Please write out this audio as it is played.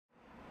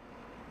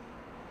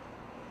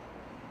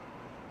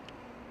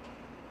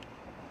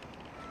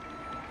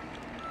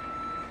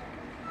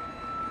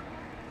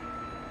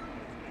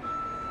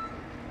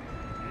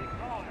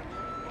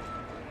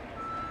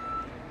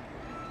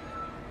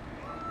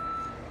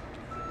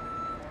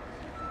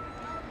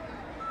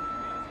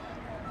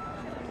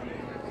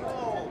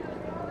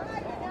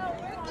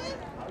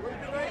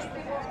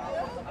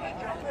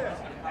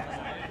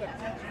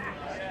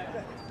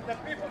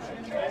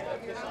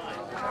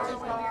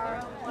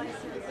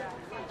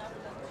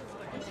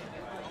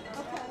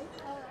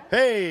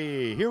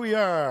Hey, here we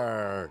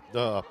are.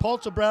 The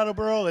Pulse of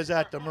Brattleboro is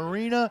at the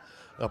Marina,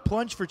 a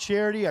Plunge for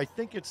Charity. I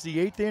think it's the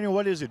 8th annual.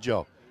 What is it,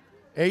 Joe?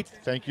 8th.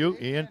 Thank you,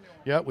 Ian.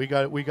 Yeah, we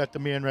got the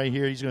man right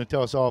here. He's going to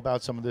tell us all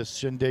about some of this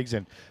shindigs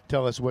and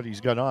tell us what he's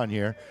got on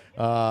here.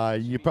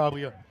 You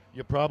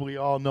probably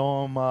all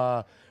know him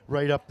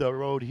right up the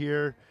road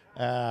here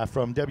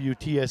from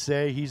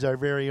WTSA. He's our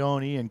very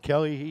own Ian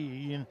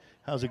Kelly. Ian,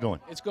 how's it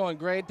going? It's going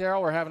great,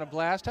 Daryl. We're having a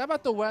blast. How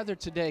about the weather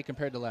today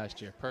compared to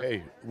last year? Perfect.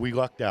 Hey, we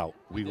lucked out.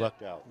 We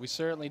lucked out. We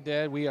certainly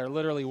did. We are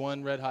literally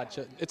one red hot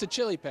it's a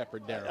chili pepper,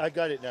 Daryl. I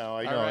got it now.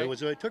 I know.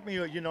 Right. It took me,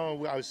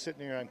 I was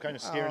sitting there, I'm kind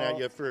of staring at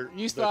you for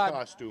the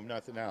costume,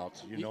 nothing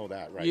else. You know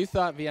that, right? You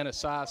thought Vienna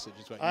sausage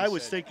is what you said. I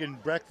was thinking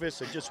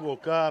breakfast. I just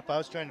woke up. I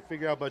was trying to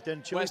figure out, but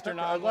then chili Western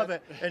pepper, I love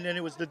it. And then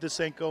it was the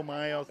DeCinco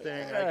Mayo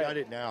thing. Right. I got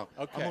it now.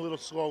 Okay. I'm a little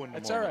slow in the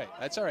That's morning. all right.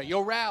 That's all right.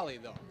 You'll rally,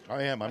 though.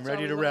 I am. I'm That's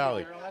ready why to we love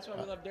rally. you, Daryl. That's why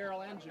we love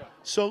Daryl and Joe.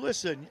 So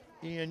listen,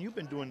 Ian, you've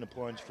been doing the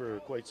Plunge for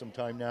quite some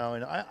time now,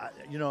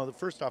 and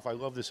first off, I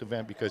love this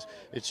event because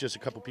it's just a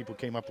couple people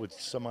came up with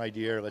some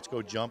idea, let's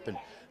go jump, and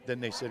then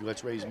they said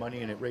let's raise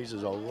money, and it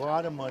raises a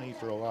lot of money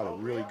for a lot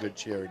of really good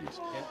charities.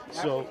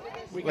 So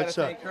we got to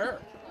thank her.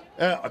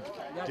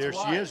 There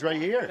she is,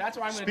 right here. That's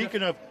why I'm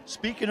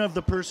speaking of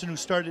the person who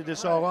started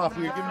this all off,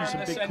 we are giving you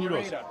some big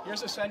kudos.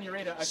 Here's a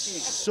senorita, aquí.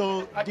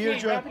 So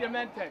Deirdre,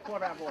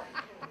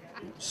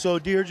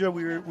 Deirdre,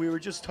 we were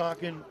just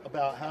talking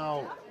about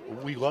how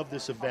we love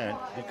this event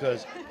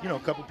because, a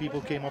couple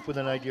people came up with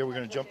an idea. We're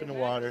going to jump in the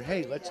water.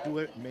 Hey, let's do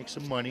it and make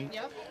some money.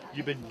 Yep.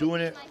 You've been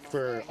doing it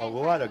for a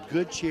lot of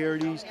good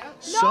charities,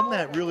 some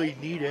that really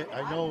need it.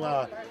 I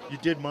know you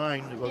did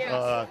mine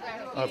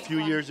a few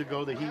years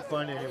ago, the Heat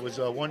Fund, and it was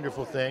a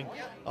wonderful thing.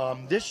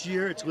 This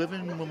year, it's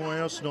Living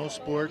Memorial Snow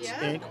Sports,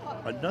 Inc.,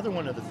 another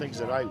one of the things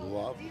that I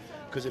love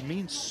because it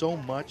means so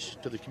much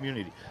to the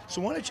community.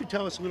 So why don't you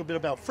tell us a little bit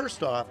about,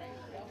 first off,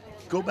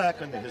 go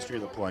back on the history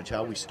of the Plunge,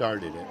 how we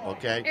started it,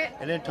 okay?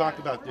 And then talk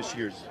about this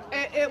year's.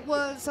 It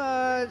was,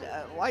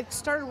 I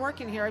started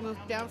working here. I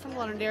moved down from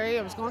Londonderry.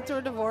 I was going through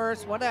a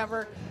divorce,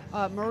 whatever.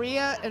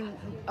 Maria, and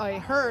I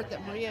heard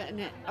that Maria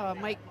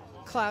and Mike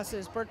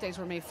Klass's birthdays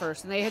were May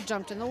 1st, and they had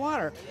jumped in the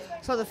water.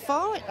 So the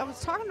following, I was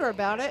talking to her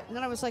about it, and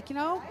then I was like,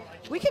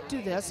 we could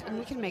do this, and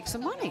we can make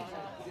some money.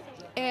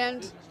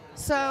 And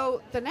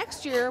so the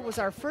next year was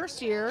our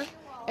first year,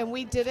 and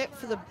we did it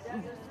for the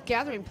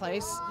gathering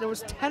place. There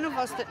was 10 of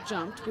us that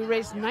jumped. We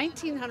raised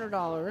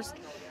 $1,900,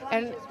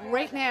 and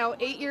right now,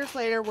 8 years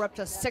later, we're up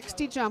to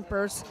 60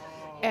 jumpers,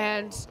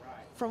 and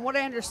from what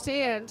I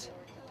understand,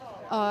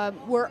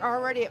 we're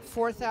already at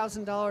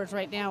 $4,000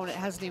 right now, and it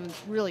hasn't even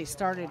really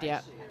started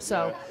yet.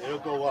 So it'll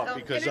go up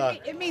because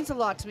it means a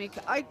lot to me.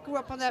 I grew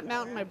up on that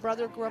mountain. My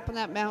brother grew up on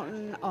that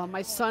mountain.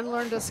 My son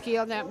learned to ski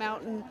on that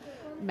mountain,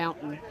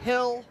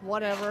 hill,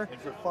 whatever. And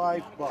for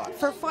 $5.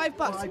 For $5.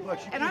 $5,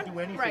 you can't do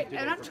anything right.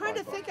 today And I'm for trying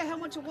to $5. think of how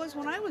much it was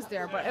when I was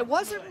there, but it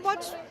wasn't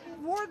much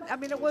more. I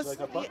mean, it was like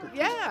a buck or two.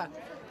 yeah.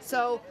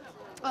 So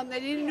they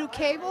need a new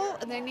cable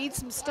and they need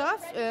some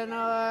stuff, and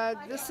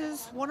this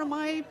is one of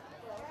my.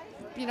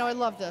 I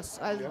love this.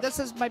 This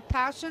is my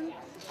passion.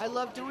 I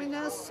love doing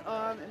this.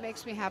 It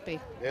makes me happy.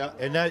 Yeah,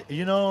 and that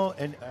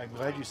and I'm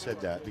glad you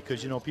said that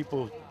because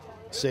people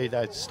say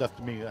that stuff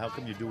to me. How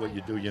come you do what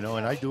you do?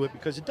 And I do it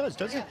because it does.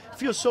 Doesn't it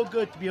feel so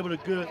good to be able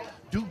to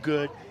do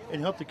good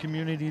and help the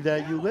community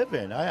that you live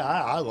in?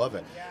 I love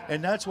it,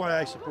 and that's why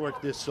I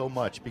support this so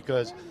much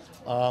because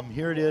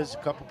here it is, a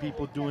couple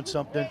people doing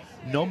something,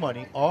 no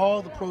money.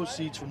 All the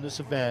proceeds from this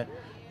event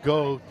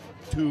go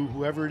to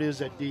whoever it is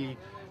that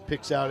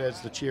picks out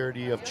as the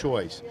charity of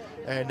choice.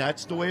 And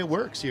that's the way it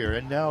works here.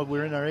 And now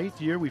we're in our 8th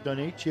year. We've done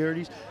 8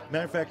 charities.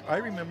 Matter of fact, I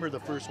remember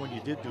the first one you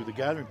did do, the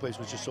gathering place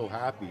was just so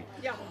happy.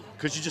 Yeah.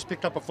 Because you just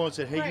picked up a phone and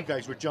said, hey, you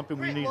guys, we're jumping.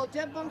 We need. Well,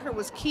 Deb Bunker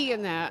was key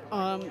in that.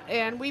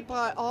 And we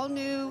bought all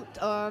new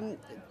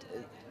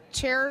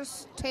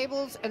chairs,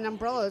 tables, and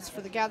umbrellas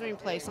for the gathering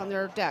place on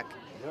their deck.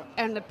 Yeah.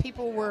 And the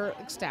people were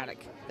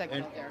ecstatic.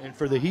 And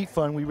for the Heat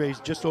Fund, we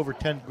raised just over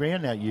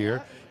 $10,000 that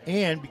year.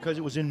 And because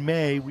it was in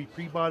May, we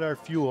pre-bought our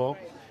fuel.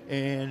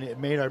 And it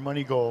made our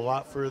money go a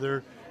lot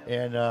further,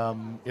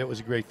 and it was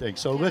a great thing.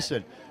 So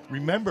listen,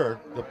 remember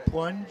the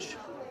Plunge,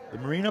 the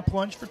Marina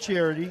Plunge for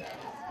Charity.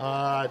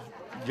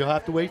 You'll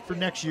have to wait for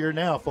next year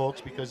now,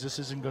 folks, because this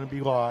isn't going to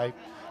be live.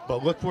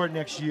 But look for it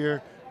next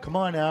year. Come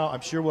on out.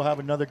 I'm sure we'll have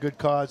another good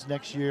cause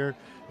next year.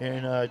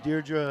 And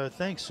Deirdre,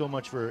 thanks so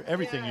much for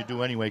everything you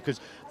do anyway,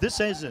 because this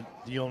isn't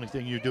the only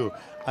thing you do.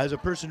 As a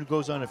person who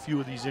goes on a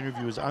few of these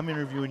interviews, I'm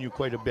interviewing you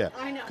quite a bit.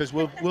 I know. Because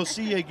we'll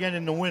see you again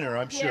in the winter,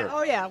 I'm sure.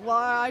 Oh yeah. Well,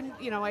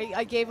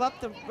 I gave up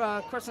the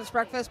Christmas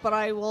breakfast, but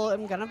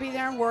I'm going to be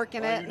there and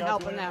working it and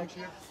helping them.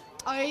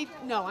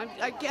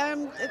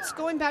 It's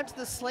going back to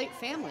the Slate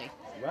family.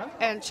 Wow.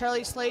 And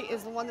Charlie Slate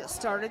is the one that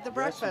started the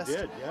breakfast.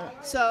 Yes, he did, yeah.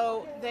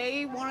 So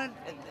they wanted.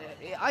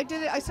 I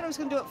did it. I said I was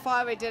going to do it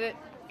 5. I did it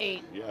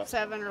 8,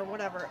 7, or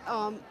whatever.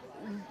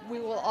 We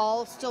will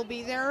all still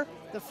be there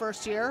the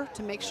first year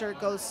to make sure it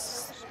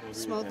goes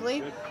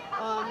smoothly.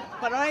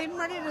 But I'm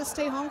ready to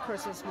stay home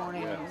Christmas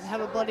morning and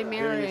have a Bloody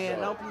Mary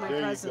and open my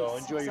presents. There you go.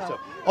 Enjoy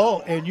yourself.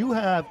 Oh, and you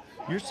have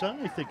your son,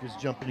 I think, is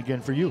jumping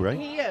again for you, right?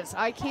 He is.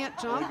 I can't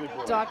jump,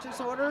 doctor's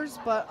orders,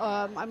 but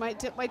I might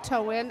dip my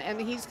toe in,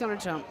 and he's going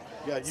to jump.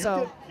 Yeah,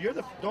 don't you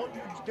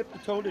dip the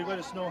toe to let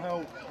us know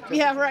how.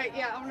 Yeah, right.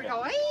 Yeah, I'm going to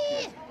go,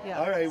 "Ee!" Yeah.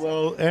 All right,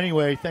 well,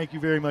 anyway, thank you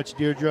very much,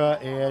 Deirdre.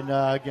 And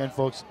again,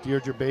 folks,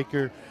 Deirdre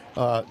Baker.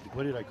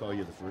 What did I call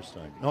you the first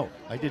time? No,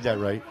 I did that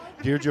right.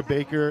 Deirdre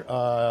Baker,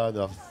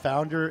 the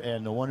founder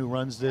and the one who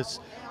runs this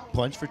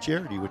Plunge for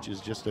Charity, which is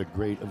just a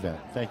great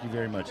event. Thank you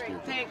very much,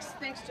 Deirdre.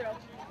 Thanks, Joe.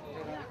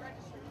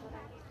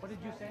 What did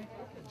you say?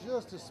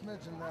 Just a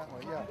smidgen that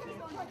way, yeah.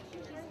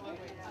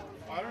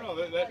 I don't know.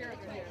 Is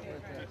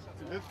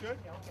this good?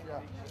 Yeah.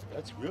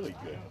 That's really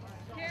good.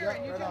 Yeah,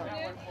 right on.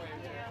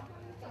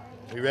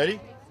 Are you ready?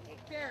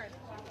 Karen,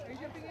 are you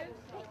jumping in?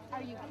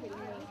 Are you kidding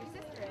me?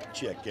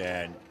 Check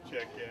in.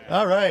 Check in.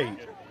 All right.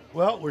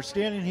 Well, we're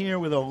standing here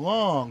with a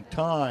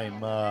long-time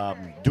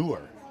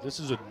doer. This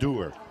is a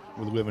doer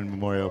with Women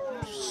Memorial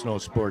Snow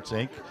Sports,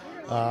 Inc.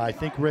 I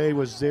think Ray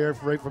was there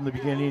right from the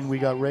beginning. We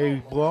got Ray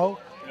Blow.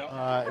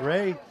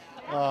 Ray,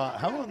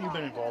 how long have you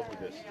been involved with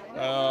this?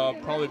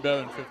 Probably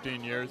better than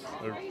 15 years,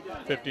 or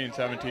 15,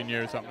 17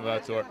 years, something of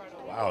that sort.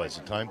 Wow, as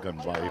the time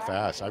comes by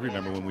fast. I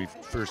remember when we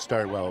first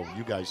started, well,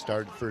 you guys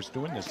started first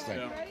doing this thing.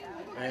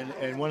 Yeah.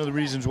 And one of the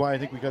reasons why I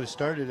think we got it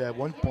started at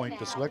one point,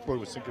 the select board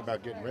was thinking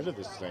about getting rid of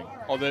this thing.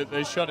 Oh,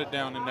 they shut it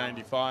down in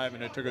 '95,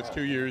 and it took us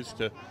 2 years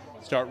to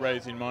start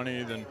raising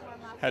money, then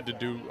had to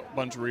do a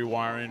bunch of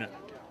rewiring,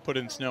 put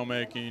in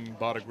snowmaking,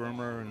 bought a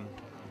groomer, and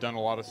done a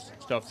lot of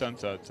stuff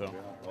since that. So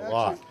A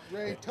lot.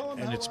 Ray, tell them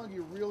And how it's- long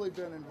you've really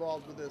been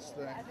involved with this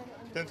thing.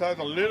 since I was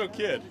a little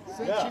kid.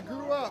 Since Yeah. you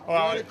grew up Well,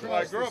 right I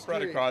across grew the up right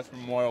street. across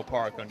from Memorial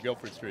Park on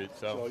Guilford Street.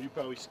 So So you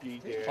probably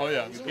skied there. oh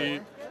yeah,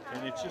 skied.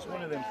 And it's just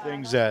one of them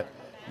things that,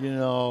 you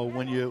know,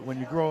 when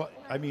you grow up,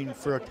 I mean,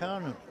 for a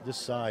town of this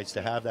size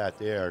to have that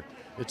there,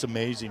 it's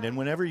amazing. And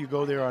whenever you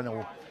go there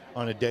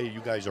on a day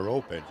you guys are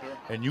open,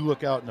 and you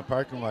look out in the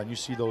parking lot and you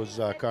see those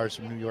cars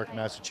from New York,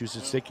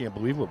 Massachusetts, they can't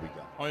believe what we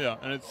got. Oh yeah,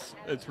 and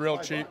it's real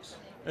cheap.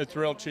 It's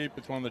real cheap.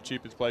 It's one of the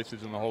cheapest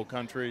places in the whole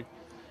country,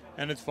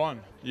 and it's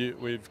fun.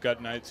 We've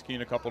got nights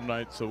skiing a couple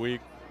nights a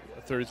week,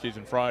 Thursdays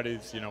and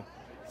Fridays.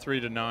 3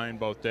 to 9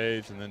 both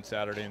days, and then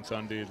Saturday and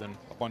Sunday. Then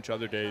a bunch of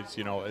other days.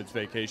 As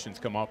vacations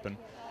come up. And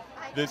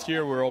this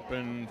year we're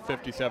open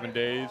 57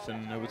 days,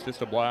 and it was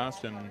just a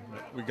blast. And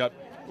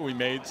we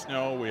made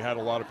snow. We had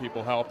a lot of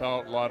people help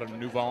out, a lot of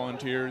new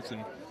volunteers,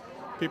 and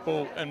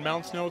people. And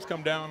Mount Snow's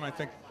come down, I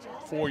think,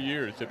 4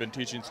 years. They've been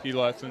teaching ski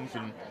lessons,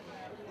 and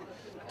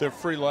they're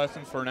free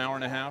lessons for an hour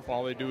and a half.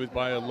 All they do is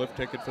buy a lift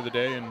ticket for the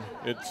day, and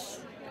it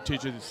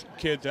teaches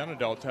kids and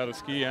adults how to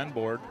ski and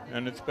board,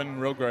 and it's been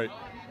real great.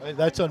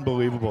 That's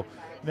unbelievable.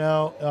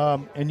 Now,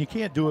 and you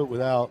can't do it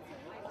without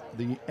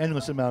the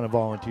endless amount of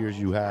volunteers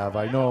you have.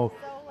 I know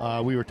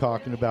we were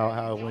talking about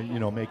how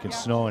when making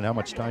snow and how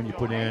much time you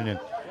put in, and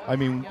I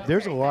mean,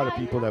 there's a lot of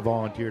people that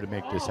volunteer to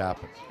make this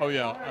happen. Oh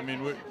yeah, I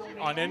mean,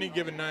 on any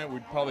given night,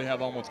 we'd probably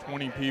have almost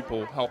 20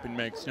 people helping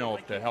make snow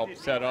to help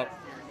set up,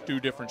 do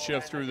different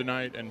shifts through the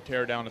night, and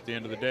tear down at the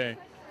end of the day.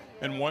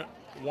 And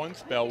one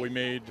spell, we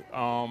made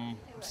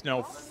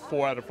snow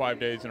 4 out of 5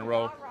 days in a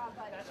row,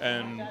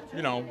 and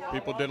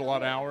people did a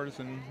lot of hours,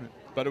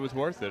 but it was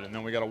worth it. And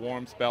then we got a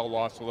warm spell,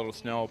 lost a little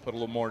snow, put a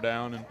little more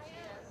down, and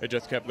it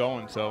just kept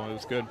going. So it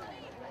was good.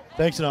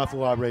 Thanks an awful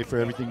lot, Ray, for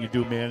everything you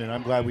do, man, and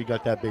I'm glad we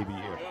got that baby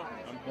here.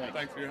 Yeah,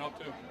 thanks for your help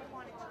too.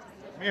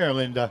 Come here,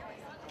 Linda.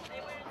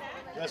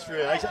 That's for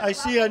you. I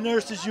see a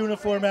nurse's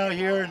uniform out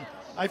here, and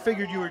I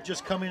figured you were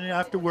just coming in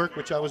after work,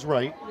 which I was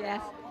right.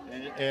 Yes.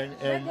 And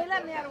They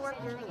let me out of work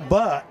early.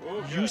 but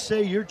you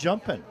say you're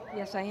jumping.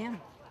 Yes, I am.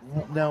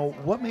 Now,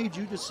 what made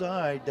you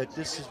decide that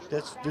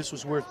this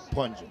was worth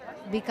plunging?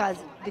 Because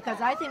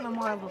I think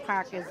Memorial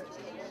Park is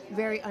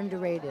very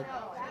underrated,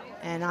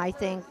 and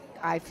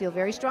I feel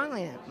very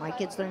strongly in it. My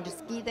kids learned to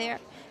ski there.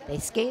 They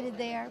skated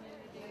there.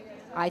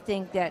 I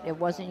think that it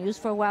wasn't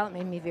used for a while. It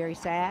made me very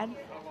sad.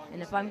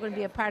 And if I'm going to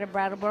be a part of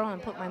Brattleboro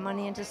and put my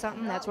money into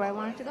something, that's where I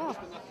want it to go.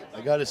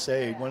 I got to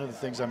say, one of the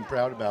things I'm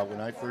proud about when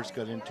I first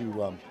got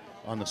into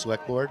on the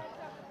select board,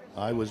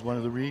 I was one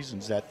of the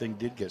reasons that thing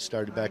did get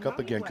started back up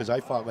again, because I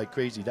fought like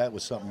crazy. That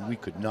was something we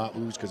could not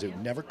lose because it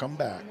would never come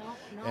back.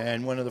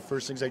 And one of the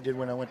first things I did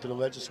when I went to the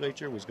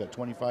legislature was got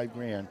 25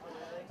 grand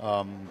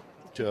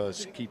to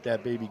keep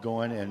that baby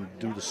going and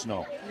do the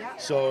snow.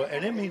 So,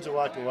 and it means a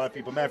lot to a lot of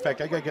people. Matter of fact,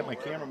 I got to get my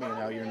cameraman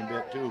out here in a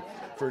bit too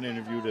for an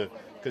interview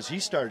because he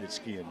started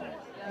skiing there.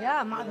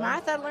 Yeah,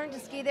 Martha learned to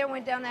ski there,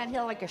 went down that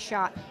hill like a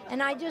shot.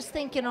 And I just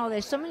think,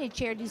 there's so many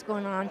charities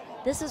going on.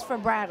 This is for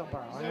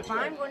Brattleboro. And if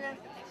I'm going to,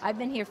 I've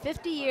been here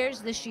 50 years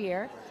this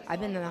year.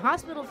 I've been in the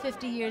hospital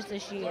 50 years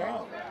this year.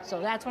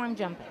 So that's why I'm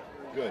jumping.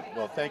 Good.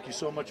 Well, thank you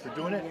so much for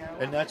doing it.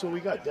 And that's what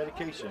we got,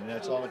 dedication. And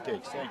that's all it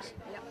takes. Thanks.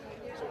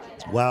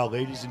 Wow,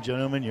 ladies and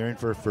gentlemen, you're in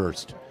for a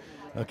first.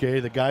 Okay,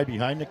 the guy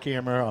behind the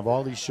camera of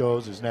all these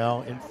shows is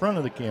now in front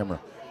of the camera.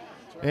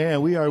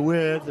 And we are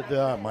with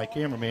my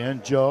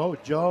cameraman, Joe.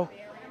 Joe,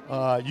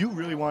 You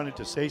really wanted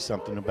to say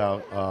something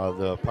about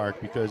the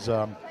park because,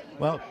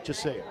 well,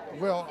 just say it.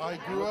 Well, I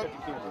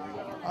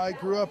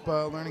grew up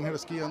learning how to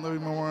ski on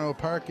Liberty Memorial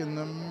Park in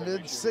the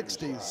mid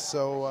 '60s.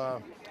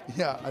 So,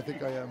 yeah, I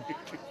think I am.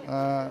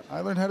 I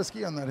learned how to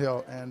ski on that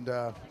hill, and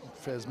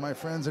as my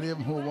friends, any of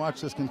them who will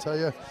watch this can tell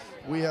you,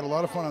 we had a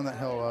lot of fun on that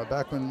hill.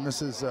 Back when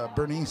Mrs.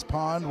 Bernice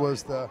Pond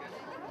was the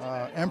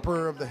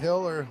emperor of the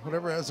hill, or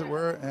whatever, as it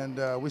were,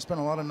 and we spent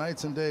a lot of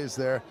nights and days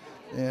there,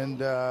 and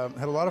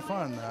had a lot of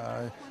fun.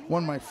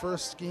 Won my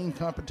first skiing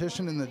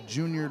competition in the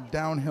Junior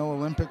Downhill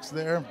Olympics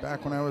there,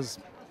 back when I was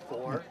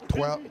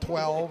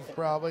 12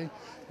 probably,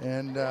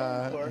 and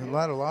had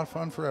a lot of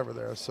fun forever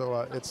there.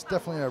 So it's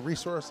definitely a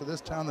resource of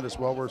this town that is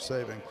well worth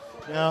saving.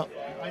 Now,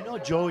 I know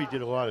Joey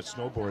did a lot of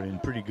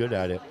snowboarding, pretty good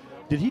at it.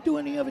 Did he do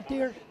any of it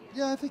there?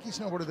 Yeah, I think he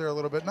snowboarded there a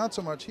little bit. Not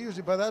so much.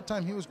 By that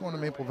time he was going to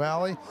Maple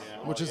Valley,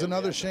 which is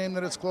another shame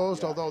that it's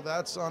closed. Although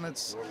that's on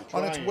its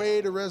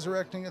way to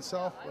resurrecting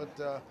itself.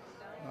 But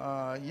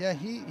yeah,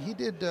 he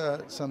did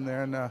some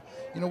there, and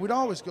you know, we'd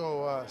always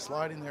go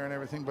sliding there and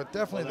everything. But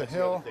definitely the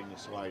hill. The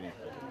sliding.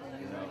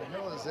 The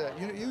hill is it.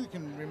 You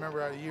can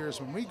remember out of years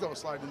when we go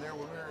sliding there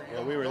when we were young.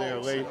 Yeah, we were there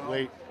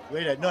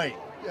late at night.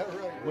 Yeah,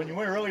 right. When you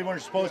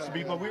weren't supposed to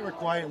be, but we were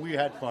quiet and we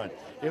had fun.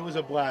 It was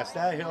a blast.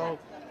 That hill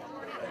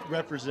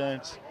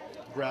represents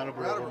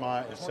Brattleboro,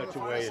 Vermont in such a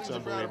way, it's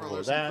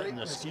unbelievable. That and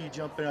the ski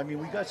jumping. I mean,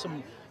 we got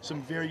some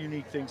very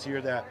unique things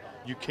here that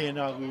you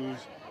cannot lose,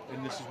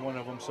 and this is one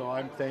of them. So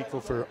I'm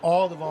thankful for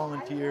all the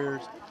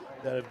volunteers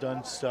that have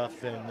done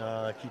stuff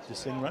and keep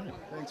this thing running.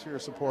 Thanks for your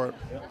support.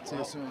 Yep. See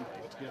you soon.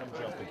 Let's get them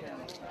jumping.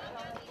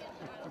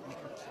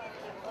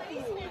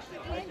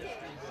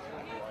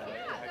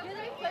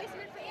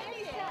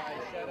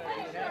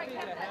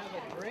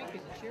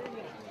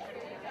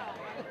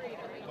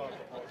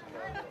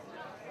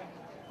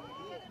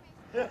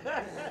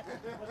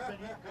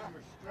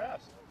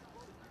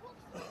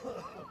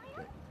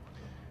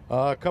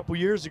 A couple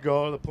years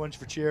ago, the Plunge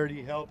for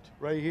Charity helped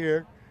right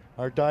here.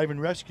 Our dive and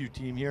rescue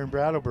team here in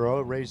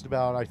Brattleboro raised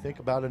about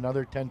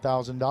another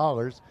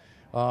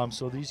 $10,000.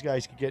 So these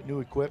guys could get new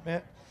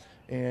equipment,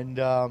 and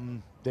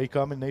they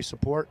come and they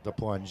support the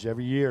Plunge.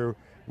 Every year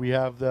we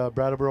have the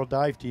Brattleboro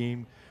dive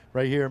team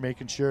right here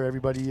making sure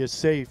everybody is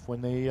safe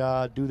when they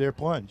do their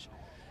plunge.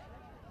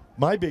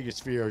 My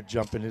biggest fear of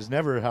jumping is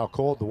never how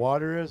cold the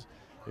water is.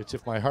 It's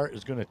if my heart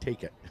is going to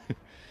take it.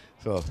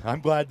 So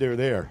I'm glad they're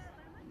there.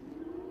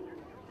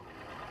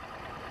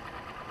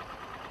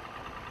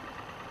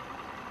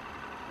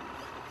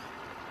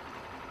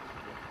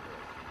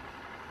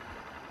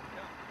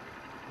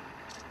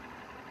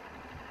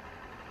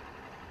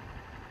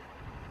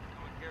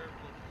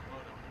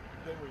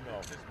 Then we know.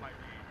 This might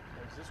be.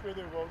 Is this where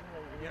they're rolling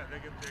over here? Yeah, they're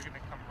going to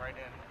come right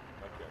in.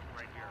 Okay.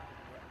 Right here.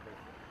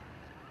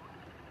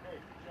 Hey,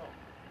 Joe.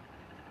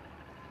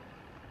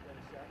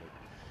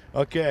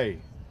 Okay,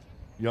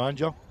 you on,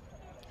 Joe?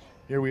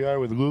 Here we are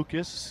with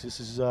Lucas. This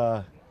is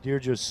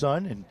Deirdre's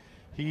son, and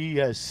he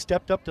has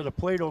stepped up to the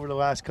plate over the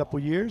last couple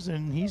years,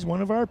 and he's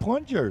one of our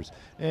plungers.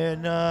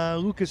 And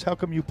Lucas, how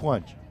come you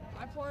plunge?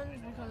 I plunge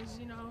because,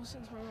 you know,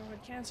 since my mom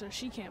had cancer,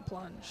 she can't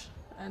plunge.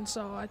 And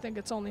so I think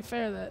it's only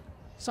fair that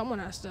someone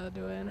has to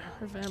do it in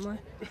her family.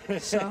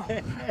 So,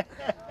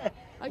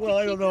 well,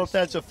 I don't know if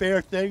that's a fair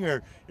thing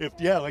or if,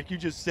 yeah, like you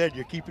just said,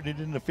 you're keeping it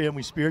in the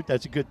family spirit.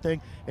 That's a good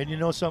thing. And you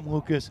know something,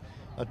 Lucas?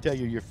 I'll tell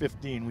you, you're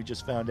 15, we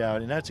just found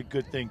out, and that's a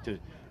good thing to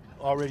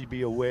already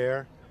be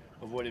aware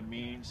of what it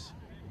means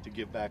to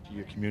give back to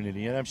your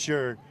community. And I'm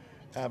sure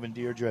having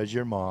Deirdre as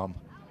your mom,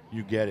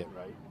 you get it,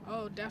 right?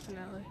 Oh,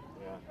 definitely.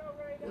 Yeah.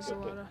 There's a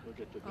lot of...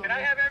 Can I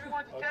have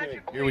everyone's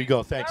attention, please? Here we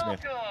go. Thanks, man.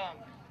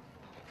 Welcome.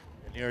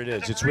 And here it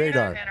is. to It's Marina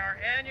radar. And our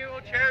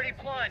annual charity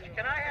plunge.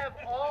 Can I have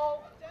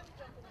all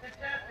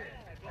contestants?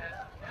 Can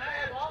I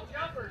have all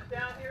jumpers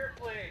down here,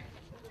 please?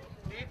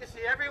 Need to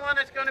see everyone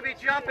that's going to be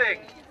jumping.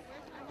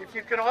 If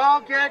you could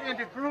all get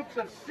into groups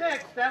of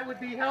 6, that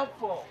would be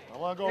helpful. I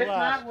want to go If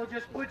last. not, we'll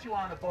just put you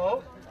on a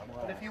boat.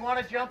 But if you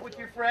want to jump with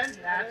your friends,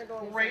 that's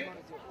great.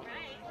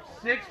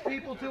 6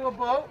 people to a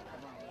boat,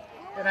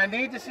 and I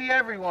need to see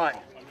everyone.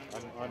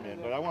 I'm in,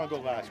 but I want to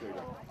go last,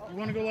 radar. You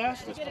want to go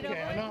last?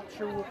 Okay, I'm not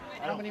sure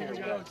how many we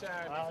got.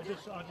 I'll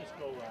just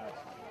go last.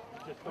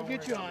 I'll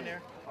get you on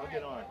there. I'll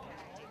get on.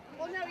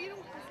 Well, no, you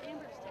don't, because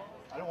Amber's dead.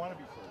 I don't want to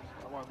be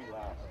first. I want to be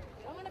last.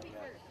 I want to be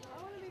first.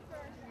 I want to be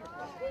first.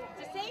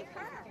 To save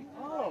her.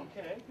 Oh,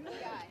 okay.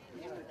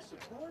 Good.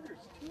 Supporters,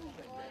 too.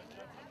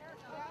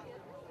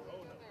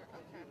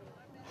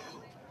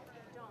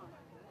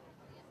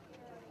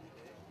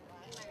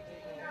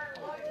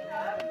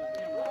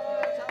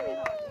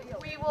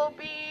 We will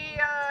be,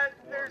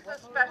 there's a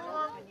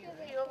special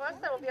few of us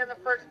that will be on the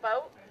first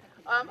boat.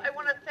 I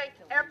want to thank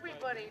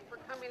everybody for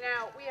coming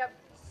out. We have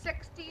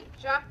 60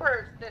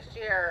 jumpers this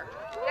year.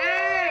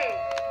 Yay!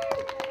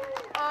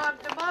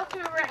 The most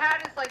we've ever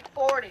had is like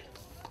 40.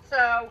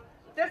 So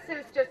this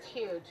is just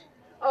huge.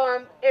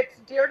 It's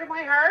dear to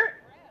my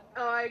heart.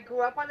 I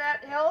grew up on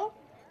that hill.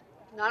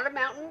 Not a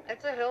mountain,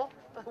 it's a hill.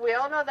 We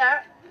all know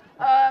that.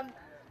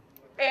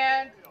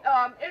 And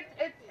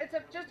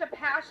just a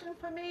passion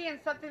for me and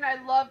something I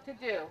love to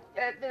do.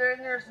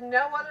 There's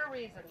no other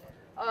reason.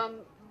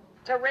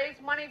 To raise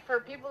money for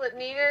people that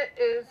need it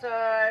is,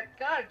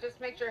 God, it just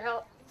makes your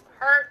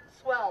heart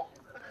swell.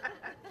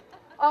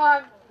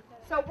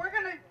 So we're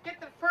going to get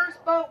the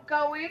first boat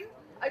going.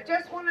 I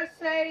just want to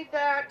say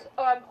that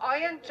I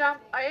am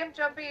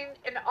jumping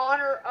in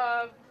honor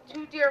of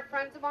two dear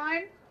friends of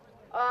mine.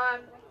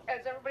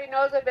 As everybody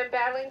knows, I've been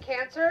battling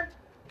cancer.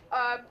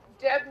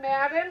 Deb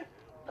Madden,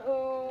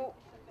 who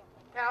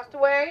passed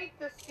away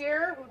this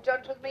year, who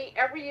jumps with me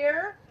every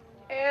year,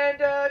 and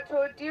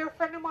to a dear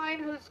friend of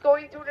mine who's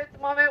going through it at the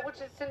moment, which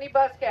is Cindy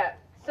Busquet.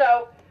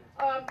 So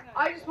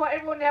I just want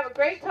everyone to have a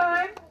great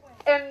time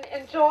and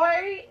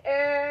enjoy,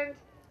 and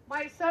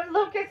my son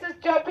Lucas is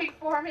jumping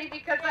for me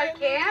because I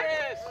can't.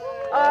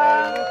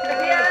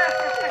 Yeah.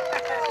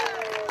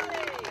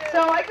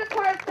 So I just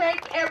want to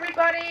thank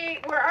everybody.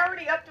 We're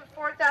already up to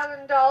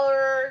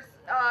 $4,000.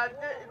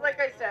 Like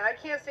I said, I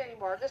can't say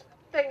anymore. This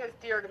thing is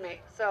dear to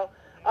me. So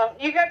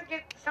you got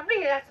to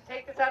somebody has to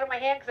take this out of my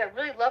hand because I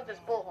really love this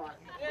bullhorn.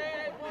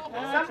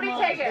 Somebody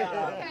take it.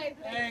 Okay.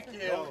 Thank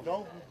you.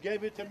 Don't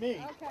give it to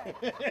me.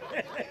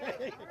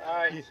 Okay. All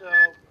right, so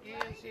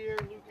Ian's here,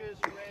 Lucas,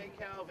 Ray,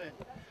 Calvin.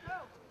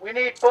 We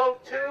need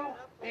boat 2,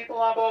 people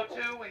on boat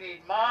 2. We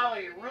need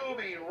Molly,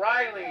 Ruby,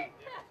 Riley,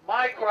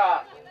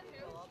 Mycroft.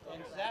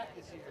 And Zach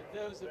is here.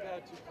 Those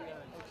about to be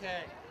on.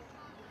 Okay.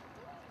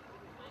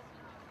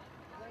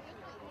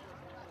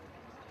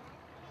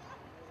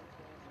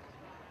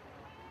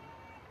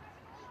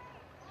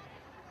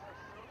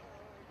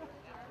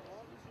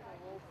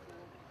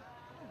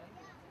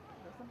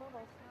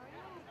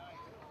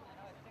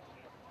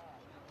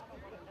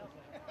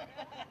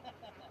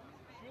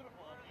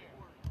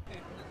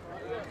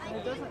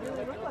 It doesn't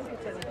really look like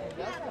it's anything,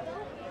 does it?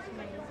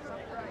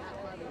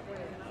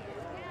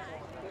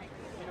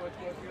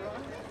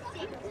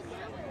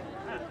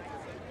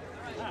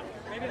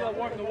 Maybe they'll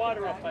warm the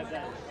water up by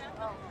then.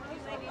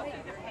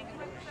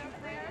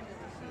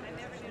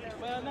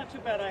 Well, not too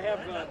bad. I have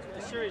a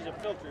series of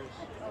filters.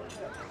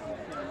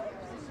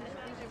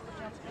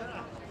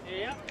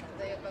 Yeah.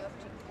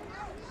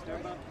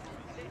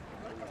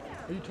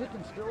 Are you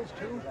taking stills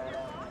too?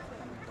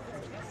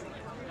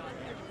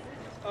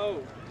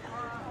 Oh.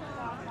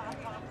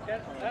 I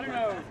don't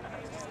know.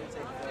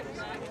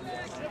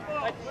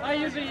 I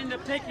usually end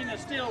up taking the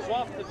stills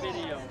off the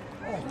video.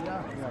 Oh,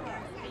 yeah.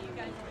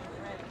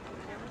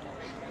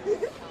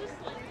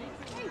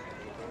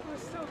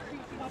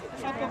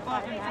 Up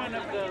above in front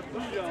of the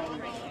Budo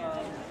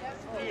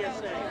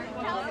TSA.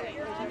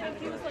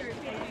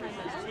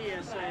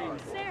 TSA.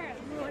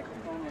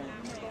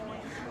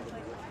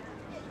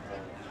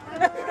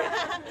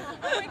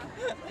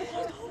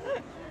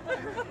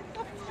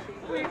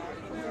 we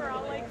were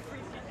all like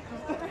freaking.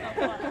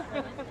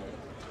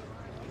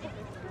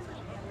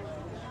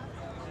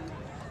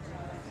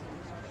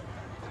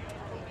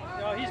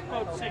 No, he's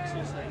boat 6,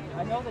 you say.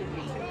 I know they do 2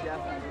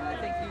 definitely. I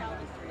think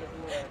usually 3 of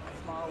you are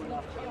small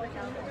enough to like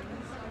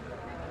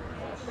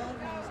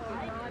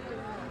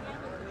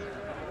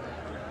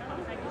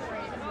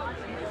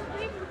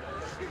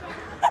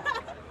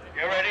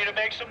Get ready to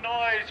make some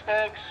noise,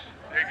 folks.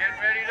 They're getting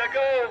ready to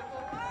go.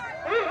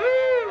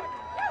 Woohoo!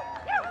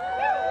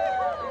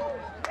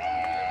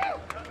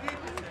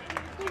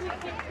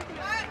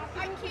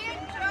 I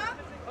can't jump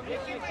and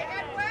get my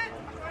head wet,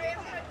 or I'm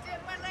going to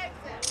dip my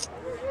legs in.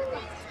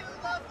 These 2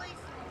 lovely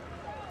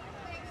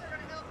things are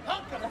going to help me.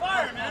 Pump the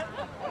fire, man.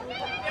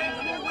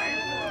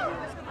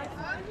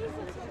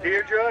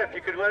 Deirdre, if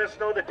you could let us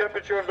know the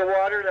temperature of the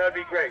water, that would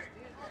be great.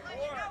 I'll let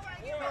you know when I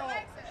get my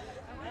legs in.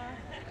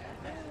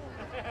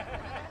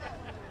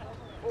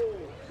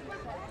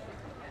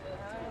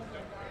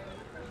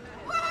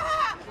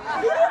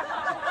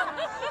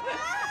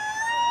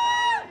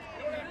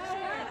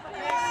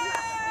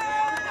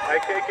 I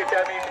take it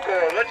that means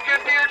go. Let's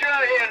give Deirdre a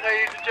hand,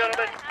 ladies and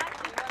gentlemen.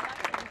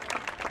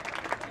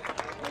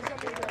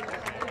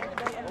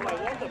 Oh, I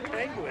love the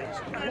penguins.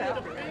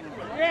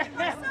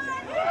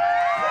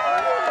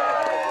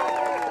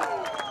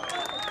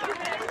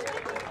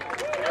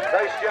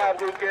 Nice job,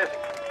 Lucas.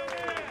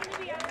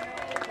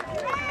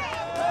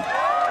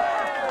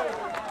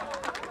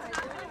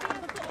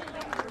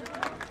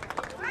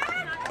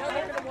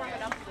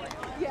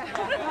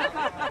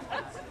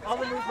 all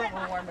the movement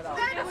will warm it up.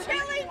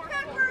 Chili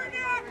pepper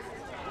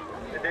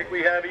next. I think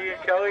we have Ian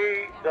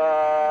Kelly,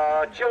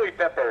 the chili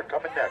pepper,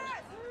 coming next.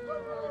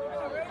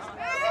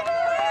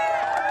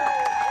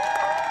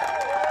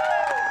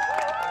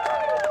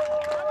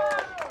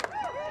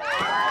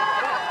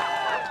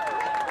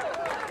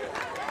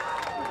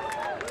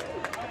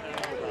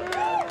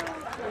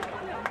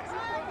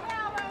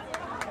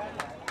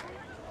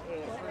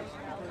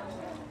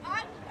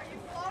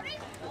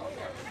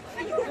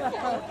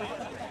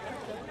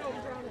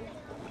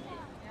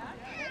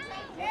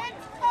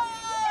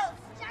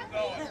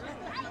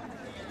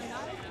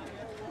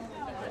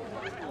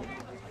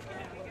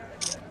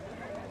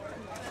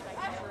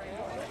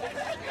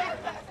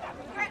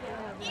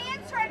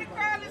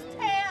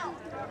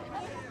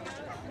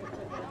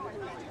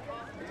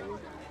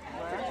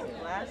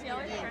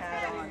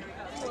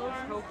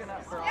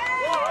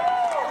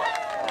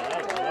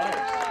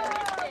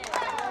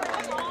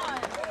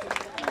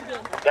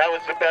 That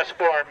was the best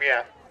form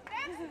yet.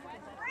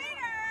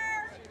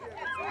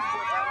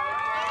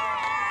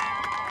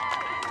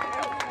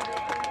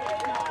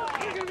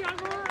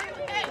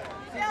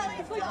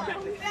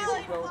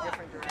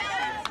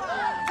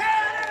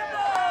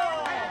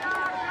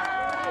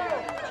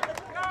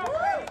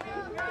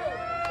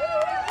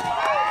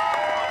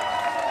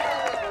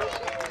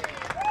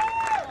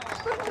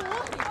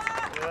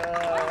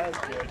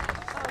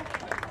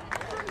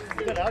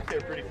 Out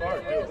there pretty far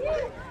too.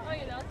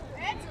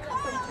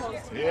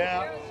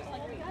 Yeah.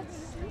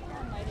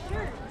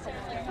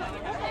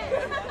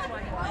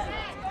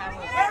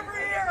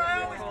 Every year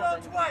I always go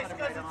twice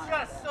because it's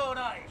just so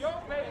nice.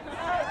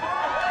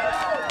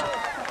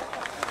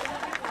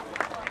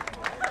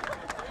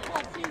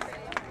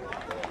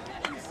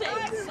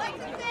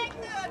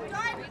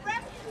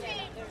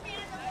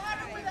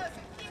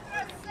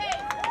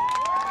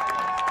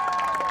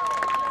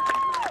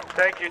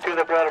 Thank you to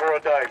the Brattleboro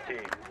dive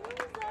team.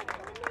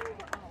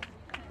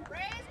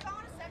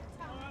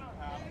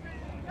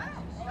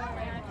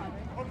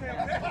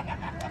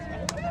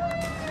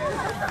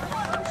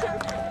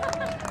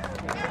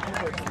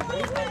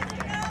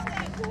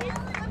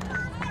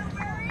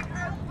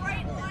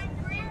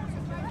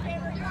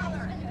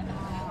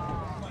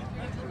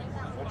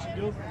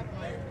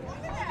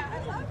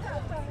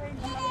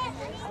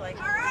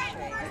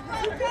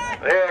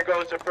 There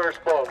goes the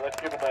first boat. Let's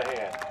give him a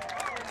hand.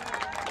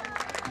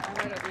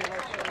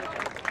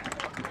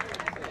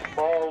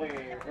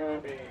 Molly,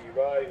 Ruby,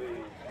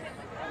 Riley.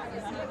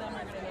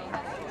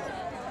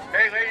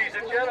 Hey, ladies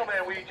and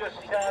gentlemen, we just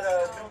had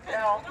a new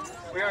count.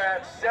 We are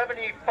at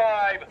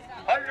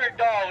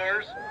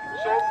 $7,500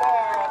 so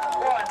far on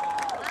Plunge.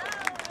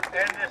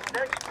 And this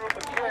next group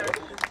of kids,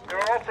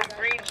 they're all from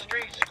Green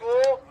Street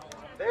School.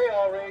 They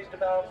all raised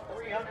about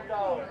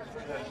 $300 for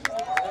this.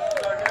 This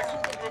is our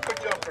next group of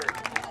jumpers.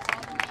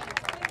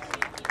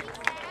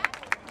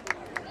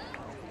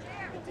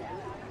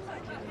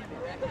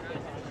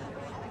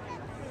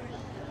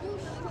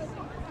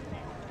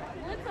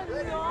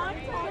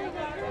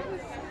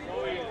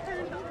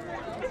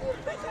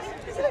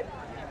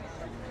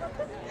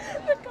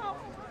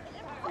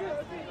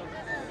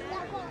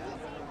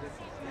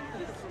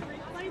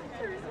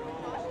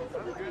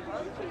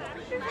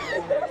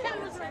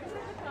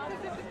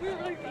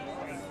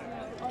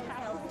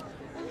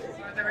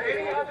 Are there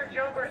any other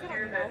jumpers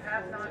here that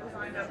have not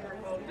signed up for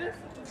boat?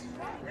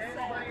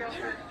 Anybody else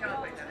that's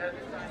jumping that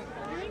hasn't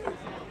signed up?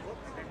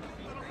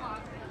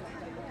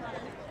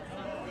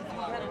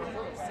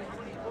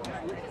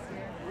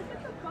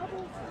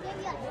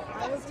 I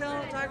was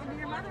talking to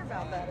your mother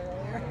about that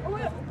earlier. Oh,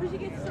 yeah, because you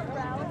get so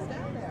roused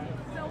down there.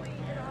 So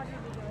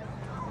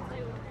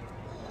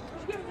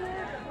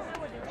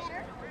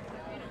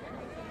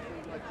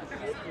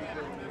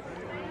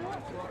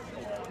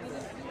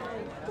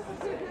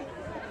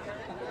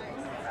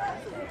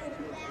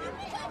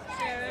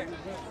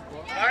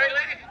All right,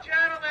 ladies and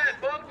gentlemen,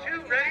 boat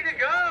 2 ready to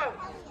go.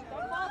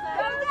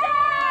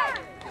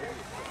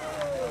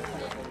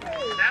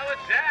 Now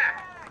it's Zach.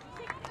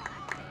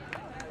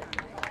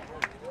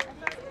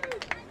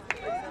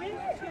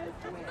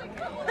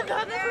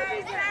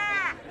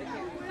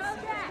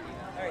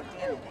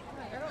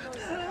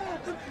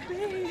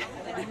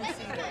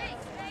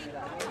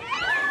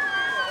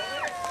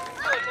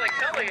 Oh, it's like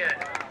Elliot.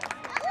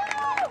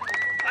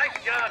 Nice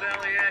job,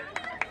 Elliot.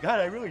 God,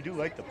 I really do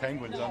like the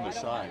penguins on the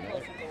sign.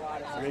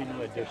 Great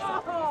new addition.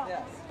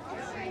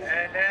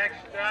 And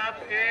next up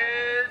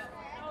is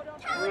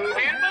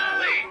Ruby and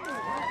Molly.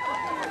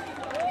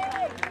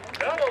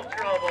 Double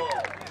trouble.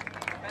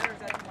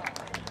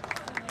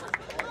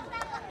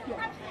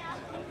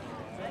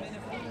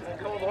 The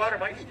cold water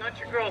might stunt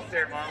your growth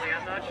there, Molly.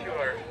 I'm not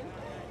sure.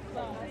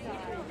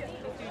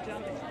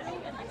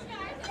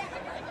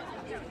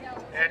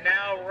 And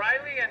now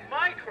Riley and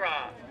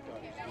Mycroft.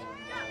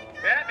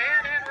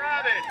 Batman and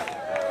Robin.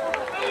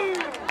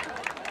 Ooh.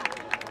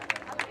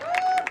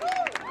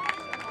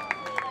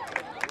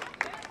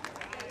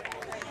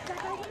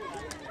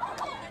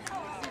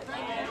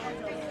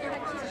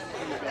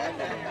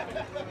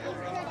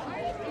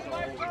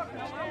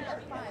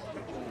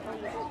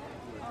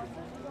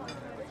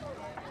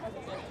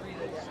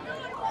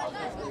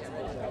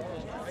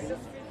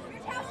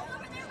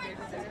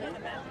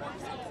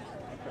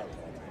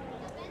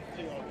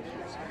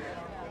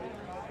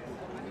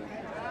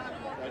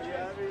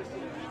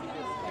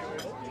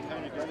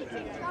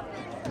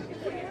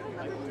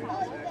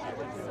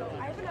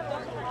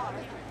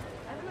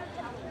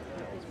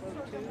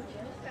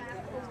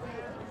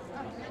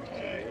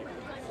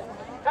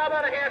 How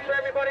about a hand for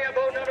everybody on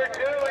boat number 2,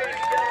 ladies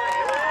and gentlemen?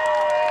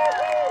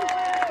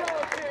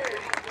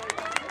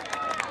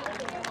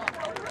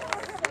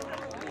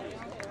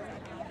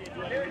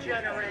 New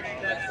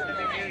generation that's going to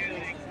be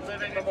using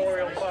Living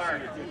Memorial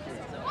Park.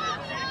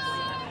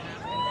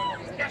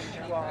 Yes,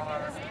 you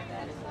are.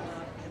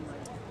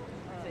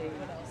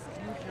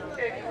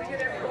 Okay, can we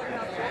get everyone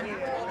outside?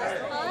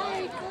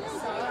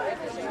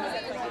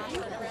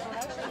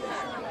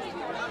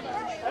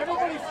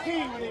 Everybody's ski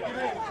when you get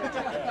in.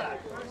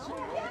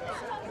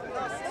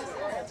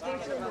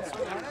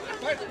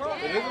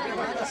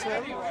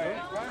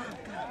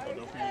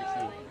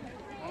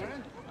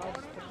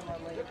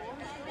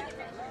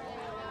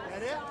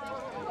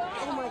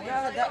 Oh my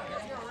God, that.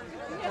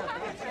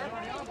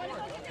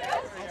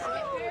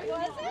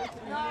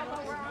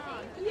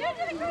 You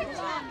did a great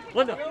job.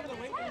 Linda.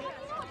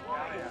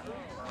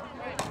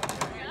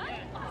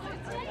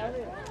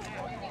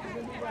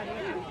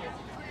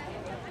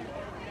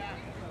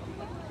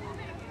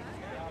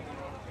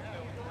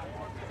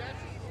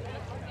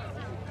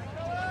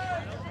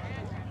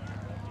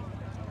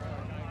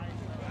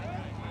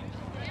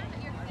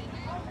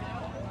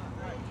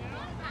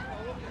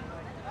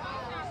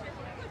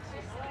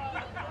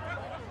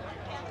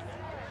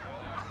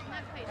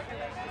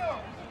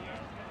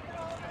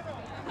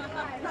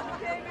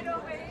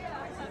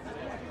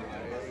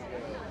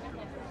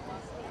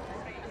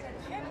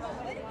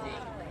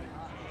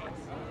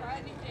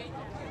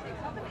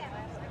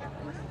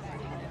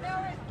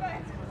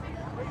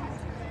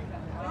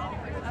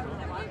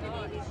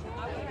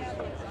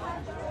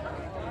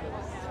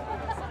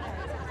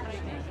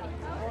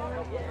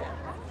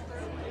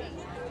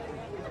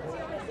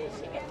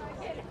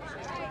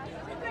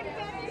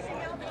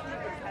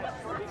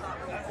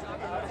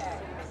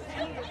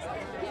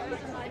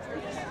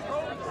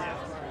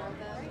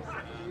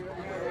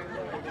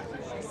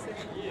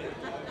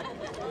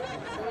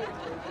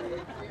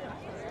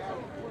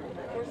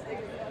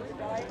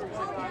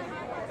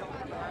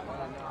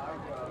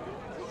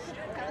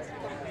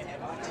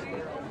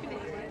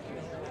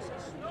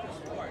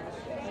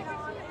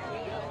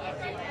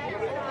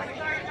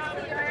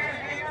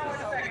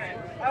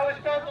 I was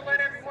told to let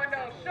everyone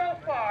know so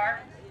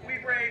far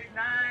we've raised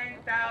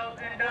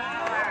 $9,000.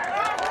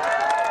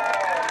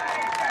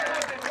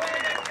 Way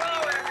to go,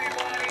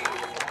 everybody!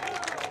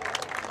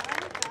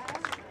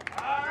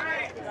 All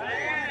right,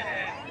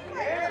 Diana.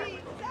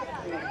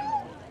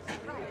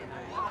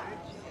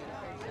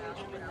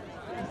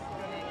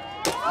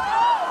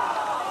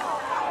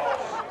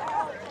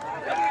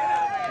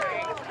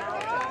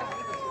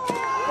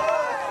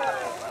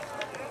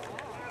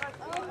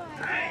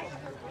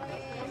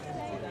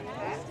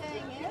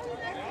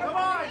 Come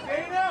on,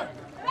 Dana.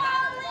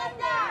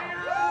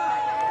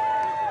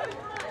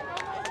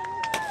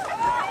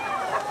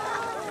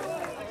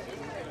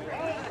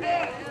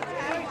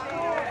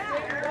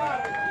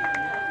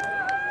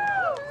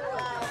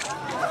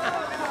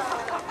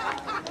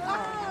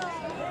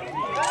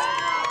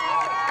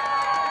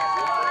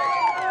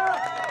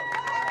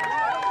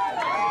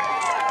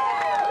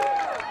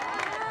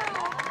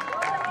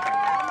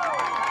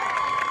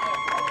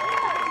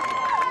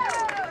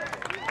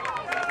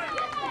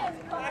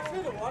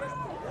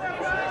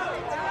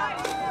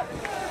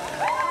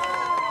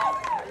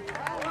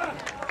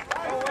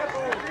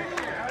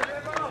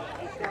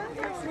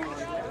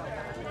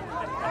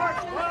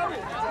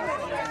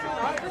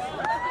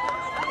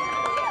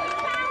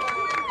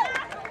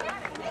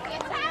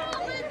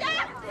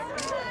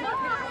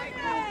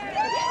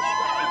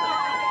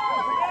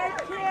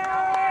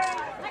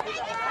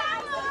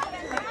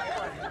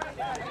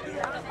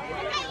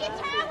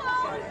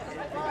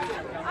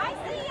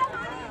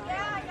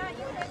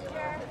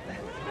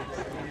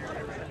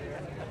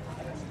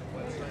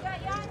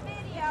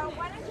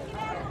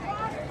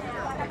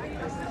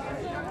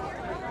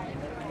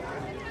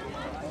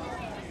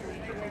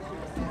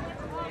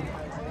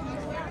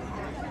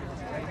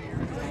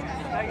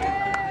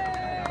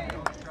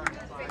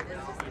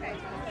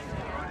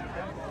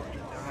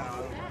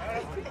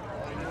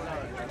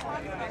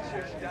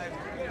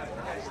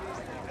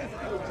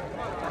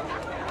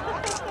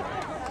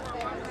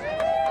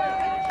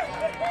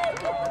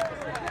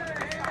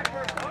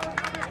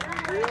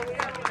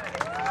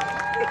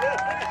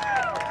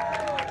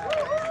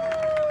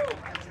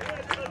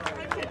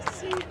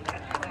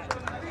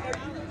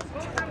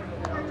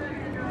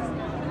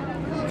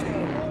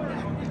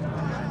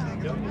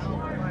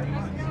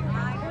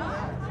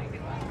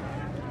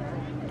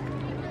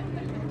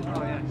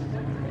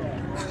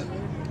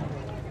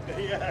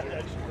 Yeah,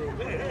 that's true.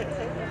 Good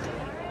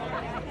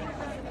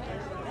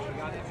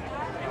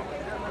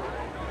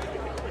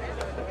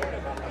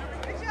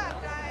job,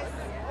 guys.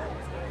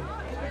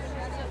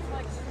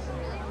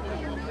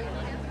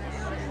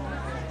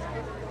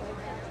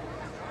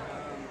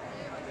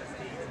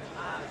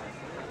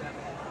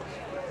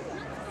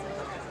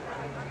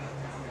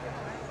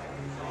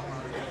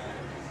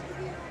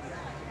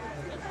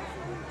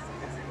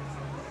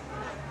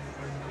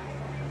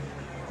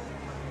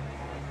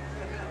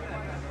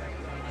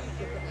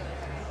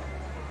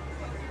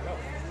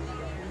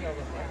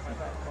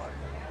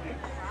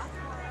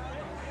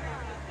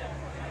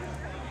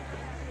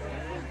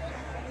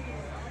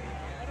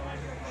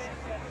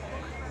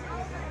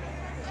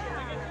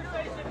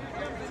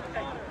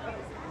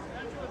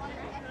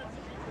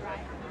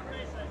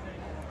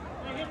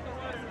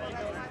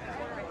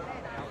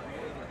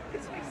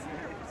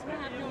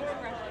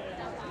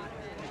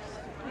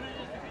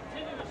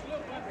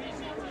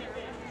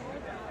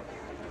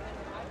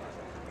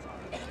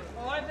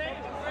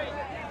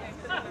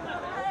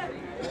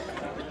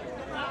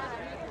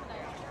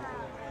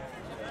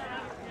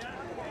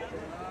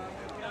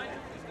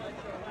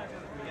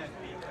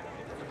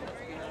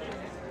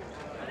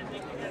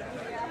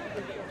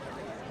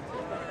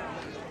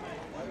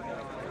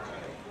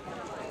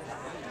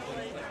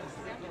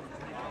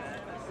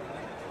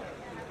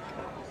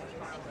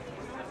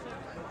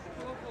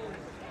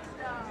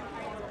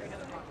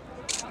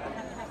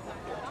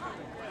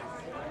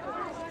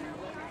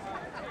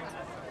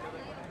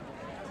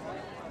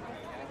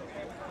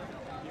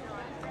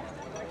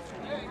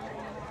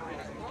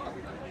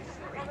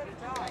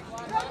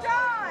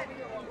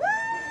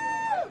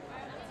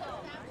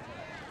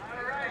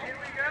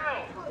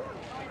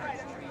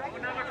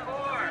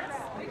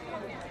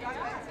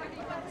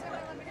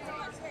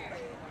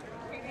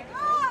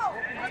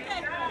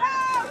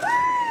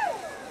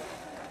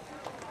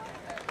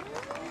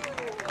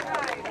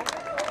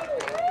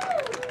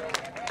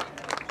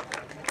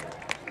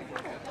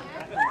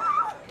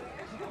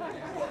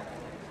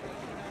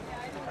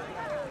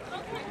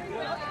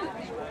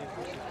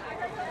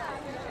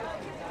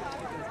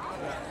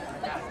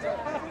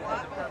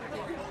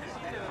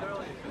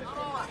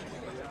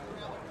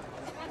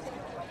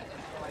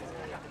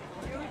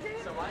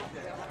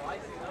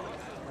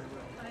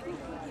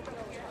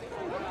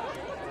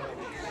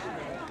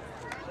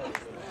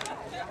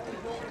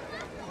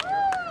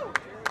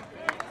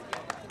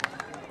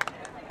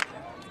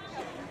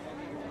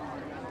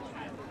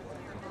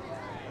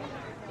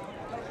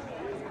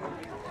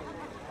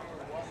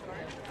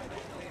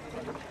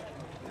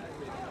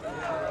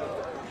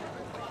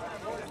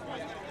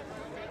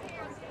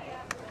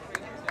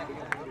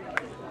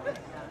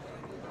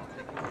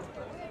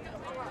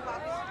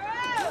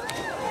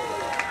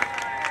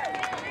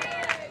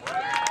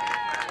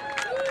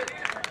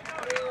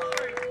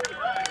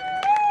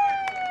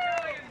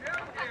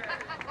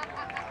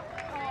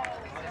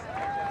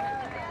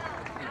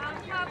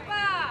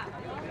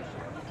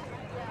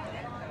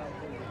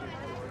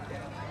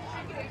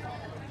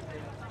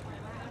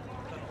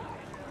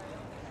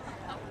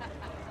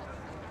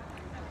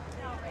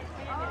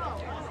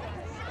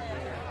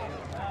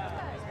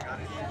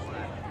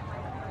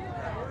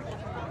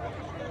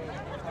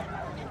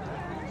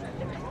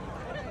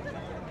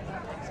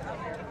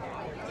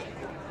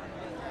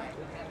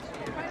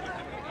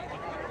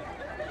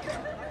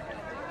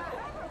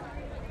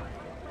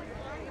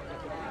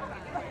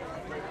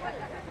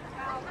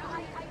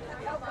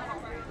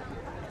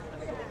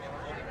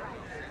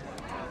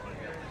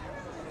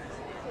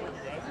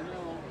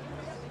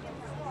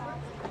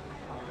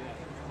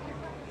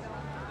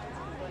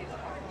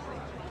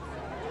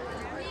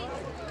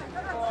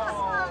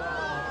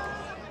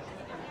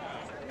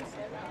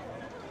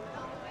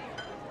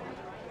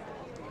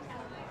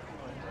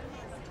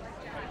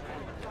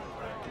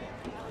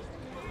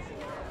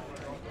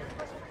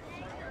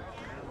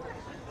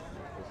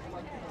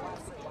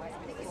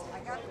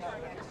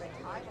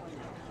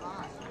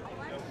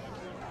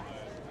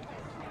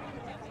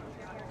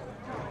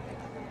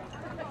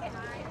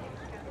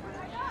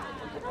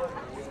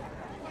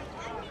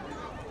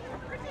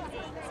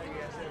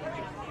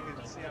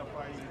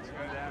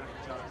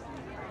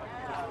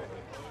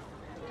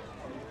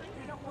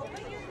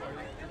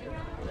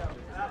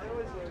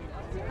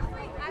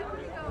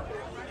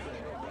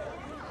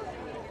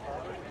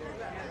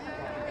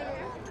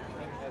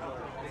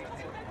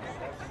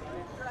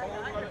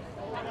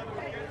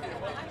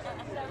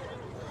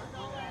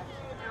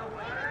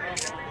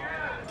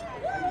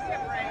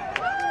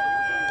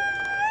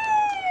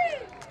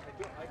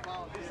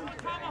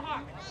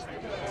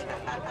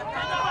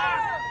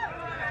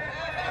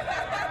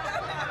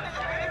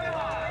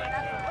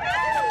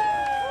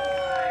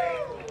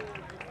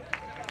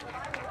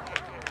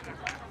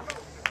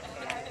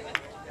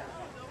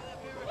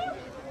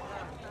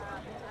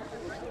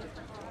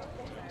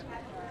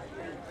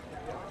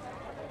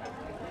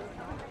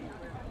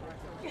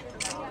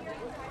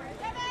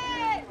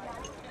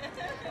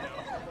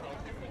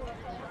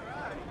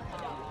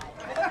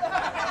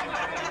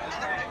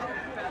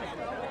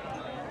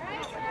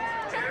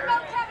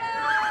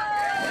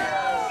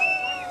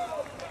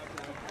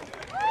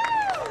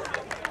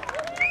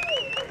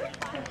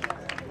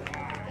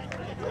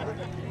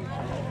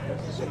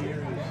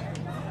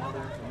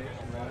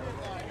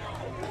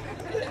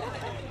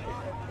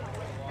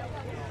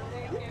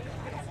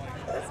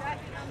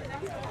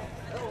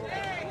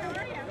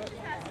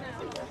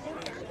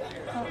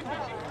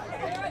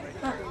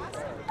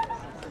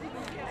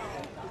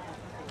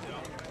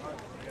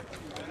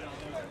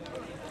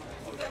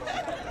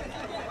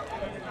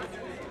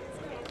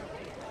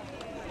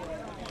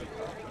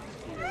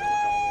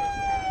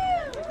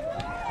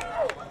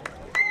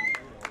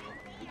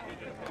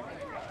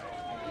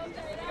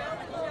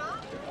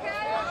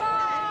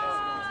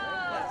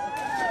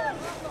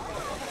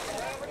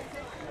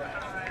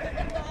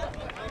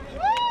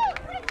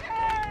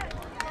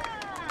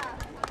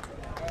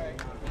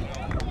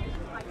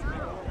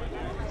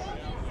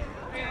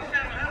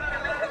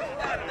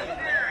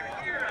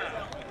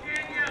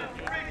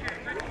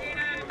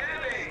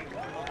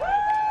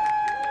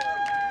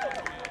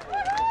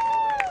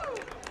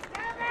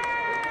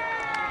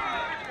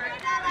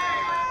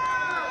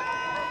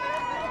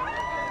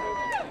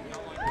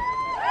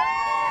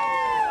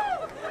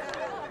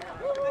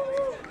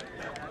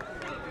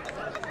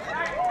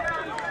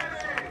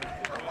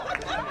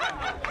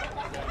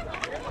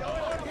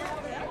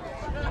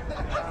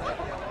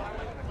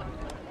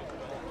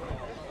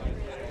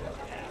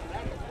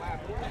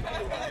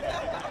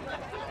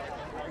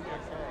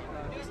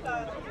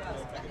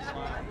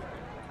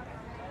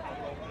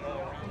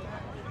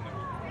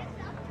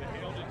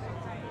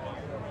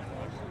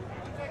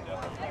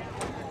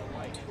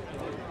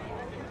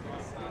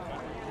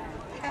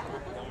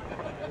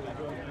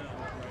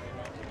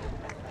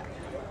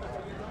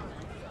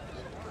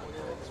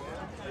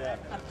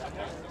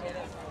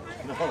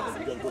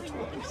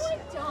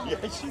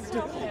 Yeah, she's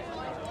doing it.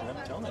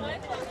 I'm telling you.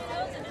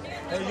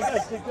 Hey, you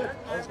guys did good.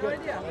 That was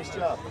good. Nice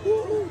job.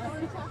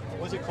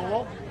 Was it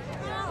cold?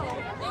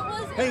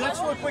 Hey, let's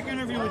do a quick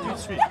interview with you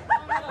three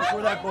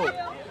before that boat.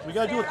 We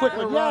gotta do a quick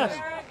one. Yes.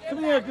 Come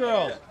here,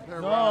 girls.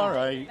 No, all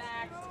right.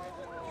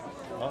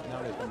 Oh,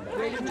 now they're coming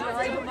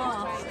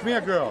back. Come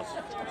here, girls.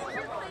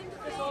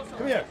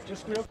 Come here,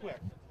 just real quick.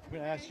 I'm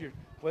gonna ask you.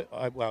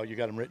 What? Well, you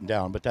got them written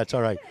down, but that's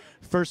all right.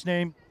 First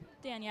name?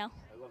 Danielle.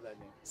 I love that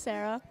name.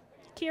 Sarah.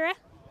 Kira.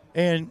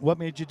 And what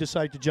made you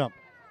decide to jump?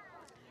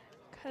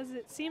 Because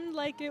it seemed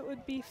like it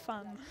would be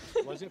fun.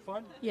 Was it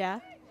fun? Yeah.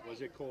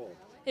 Was it cold?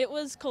 It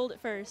was cold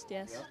at first,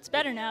 yes. Yeah. It's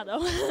better now, though.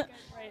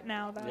 Right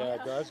now, though. Yeah,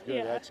 that's good.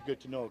 Yeah. That's good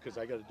to know because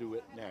I got to do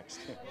it next.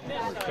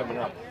 Coming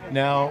up.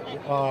 Now,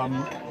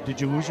 did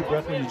you lose your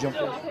breath when you jumped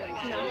off? No.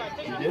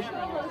 You did?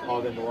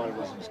 Oh, then the water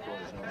wasn't as cold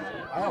as normal.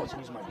 I always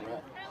lose my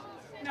breath.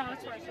 No,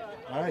 that's what I thought.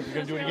 All right, you're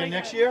going to do it again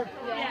next year?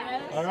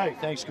 Yeah. All right,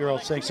 thanks,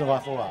 girls. Thanks an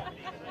awful lot.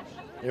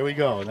 Here we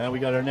go. Now we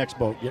got our next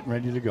boat getting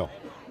ready to go.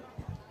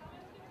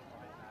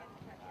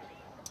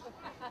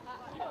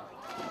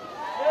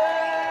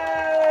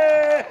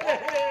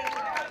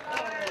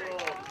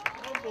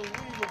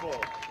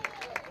 Unbelievable.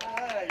 All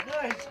right,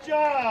 nice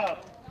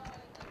job.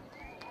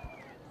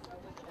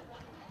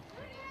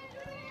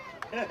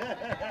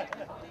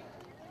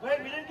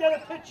 Wait, we didn't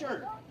get a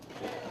picture.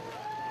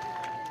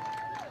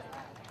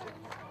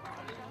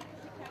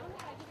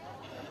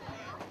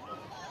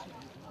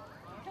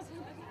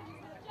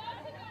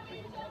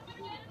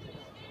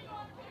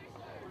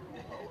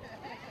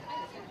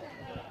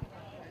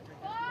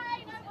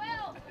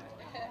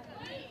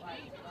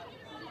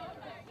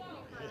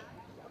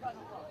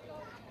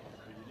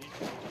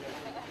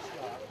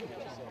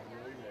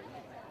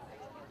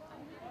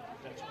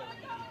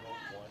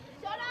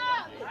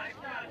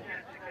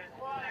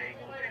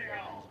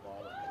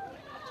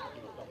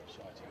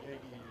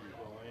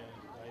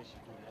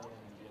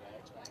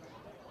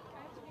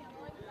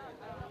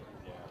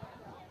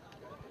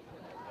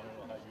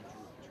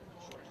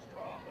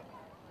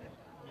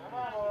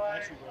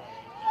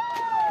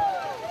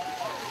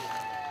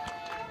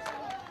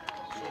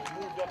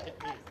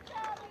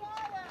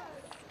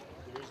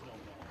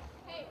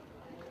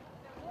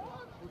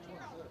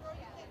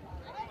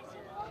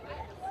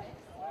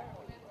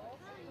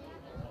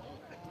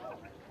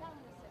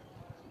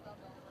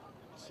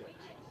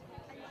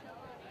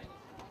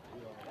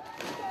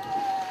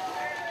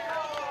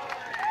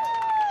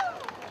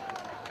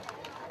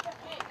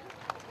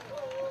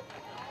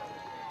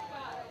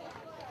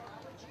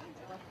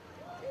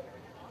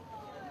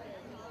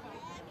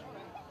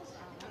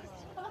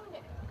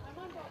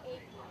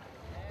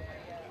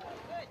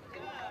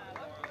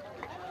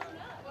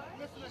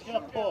 He's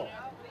gonna pull.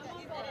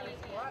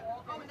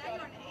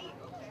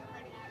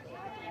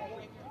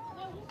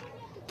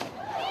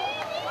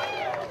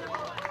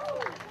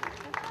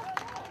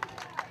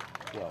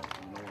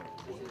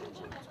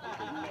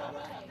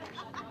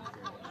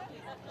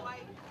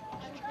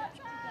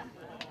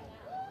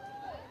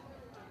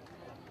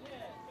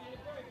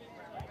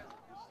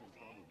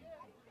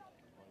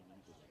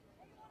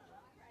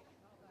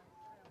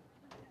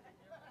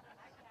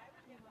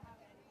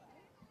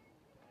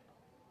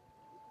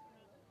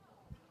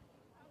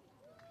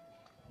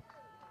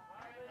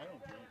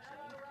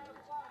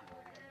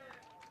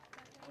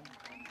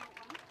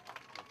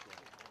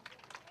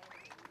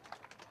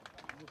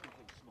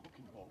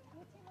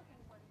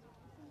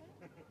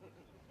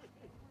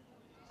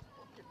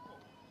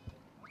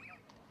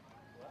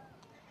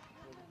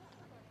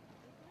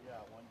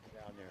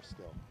 there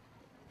still.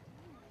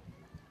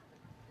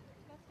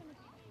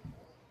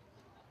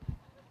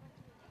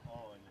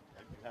 Oh,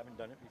 and you haven't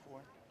done it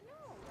before?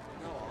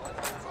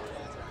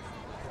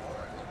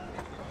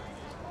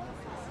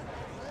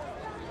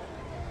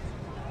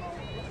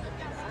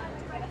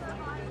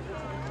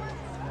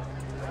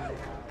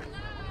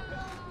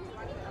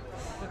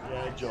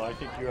 Yeah, Joe, I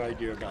think your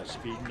idea about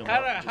speeding them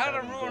up. How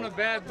to ruin a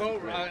bad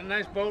boat ride, a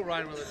nice boat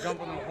ride with a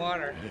jump in the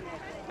water.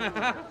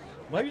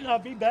 Might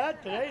not be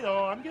bad today,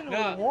 though. I'm getting a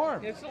little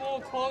warm. It's a little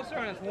closer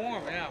and it's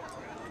warm, yeah.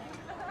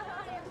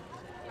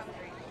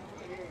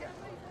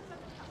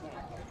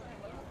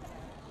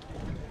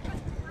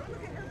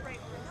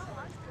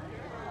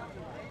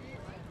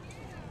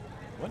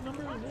 What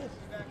number is this?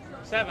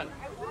 7.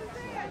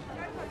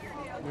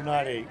 We're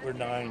not 8, we're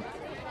 9. We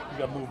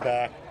got to move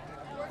back.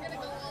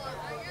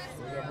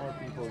 We got more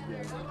people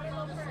again. All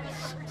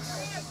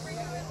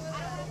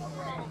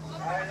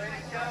right,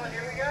 ladies and gentlemen,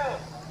 here we go.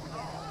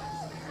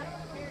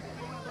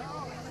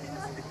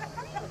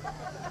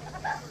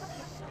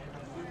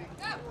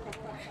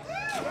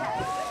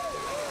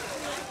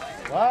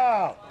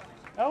 Wow,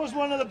 that was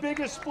one of the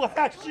biggest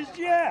splashes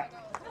yet.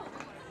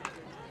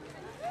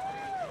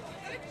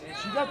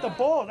 She got the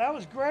ball. That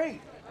was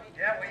great.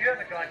 Yeah, well, you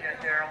haven't gone yet,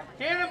 Daryl.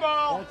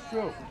 Cannonball! That's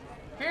true.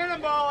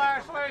 Cannonball,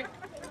 Ashley!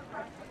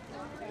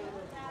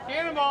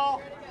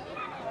 Cannonball!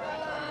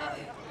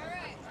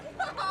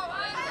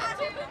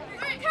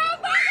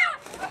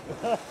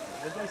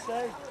 What did I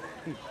say?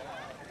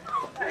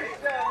 There you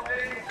go,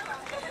 ladies.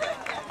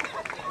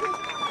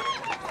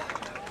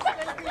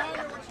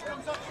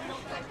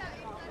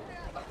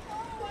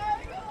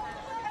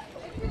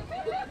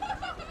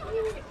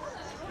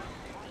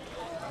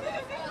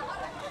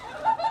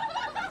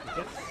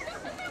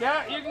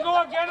 Yeah, you can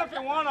go again if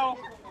you want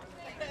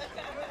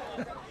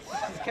to.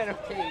 She's kind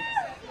of paid.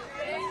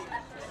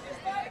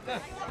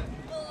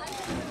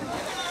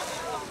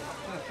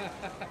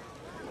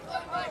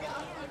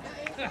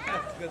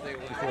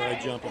 Before I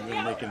jump, I'm going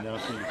to make an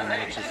announcement. You can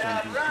watch this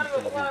on Round of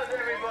TV. applause,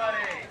 everybody.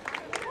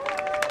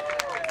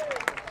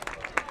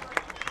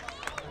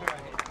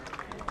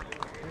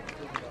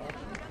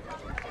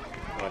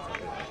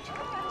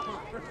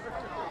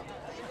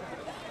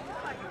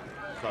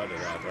 Cut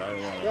it out, but I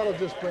don't want to. That'll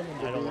just bring them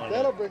to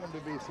that'll bring them to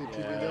BCTV.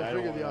 Yeah, They'll I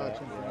figure don't the wanna-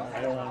 auction from I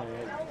that. don't want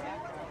to.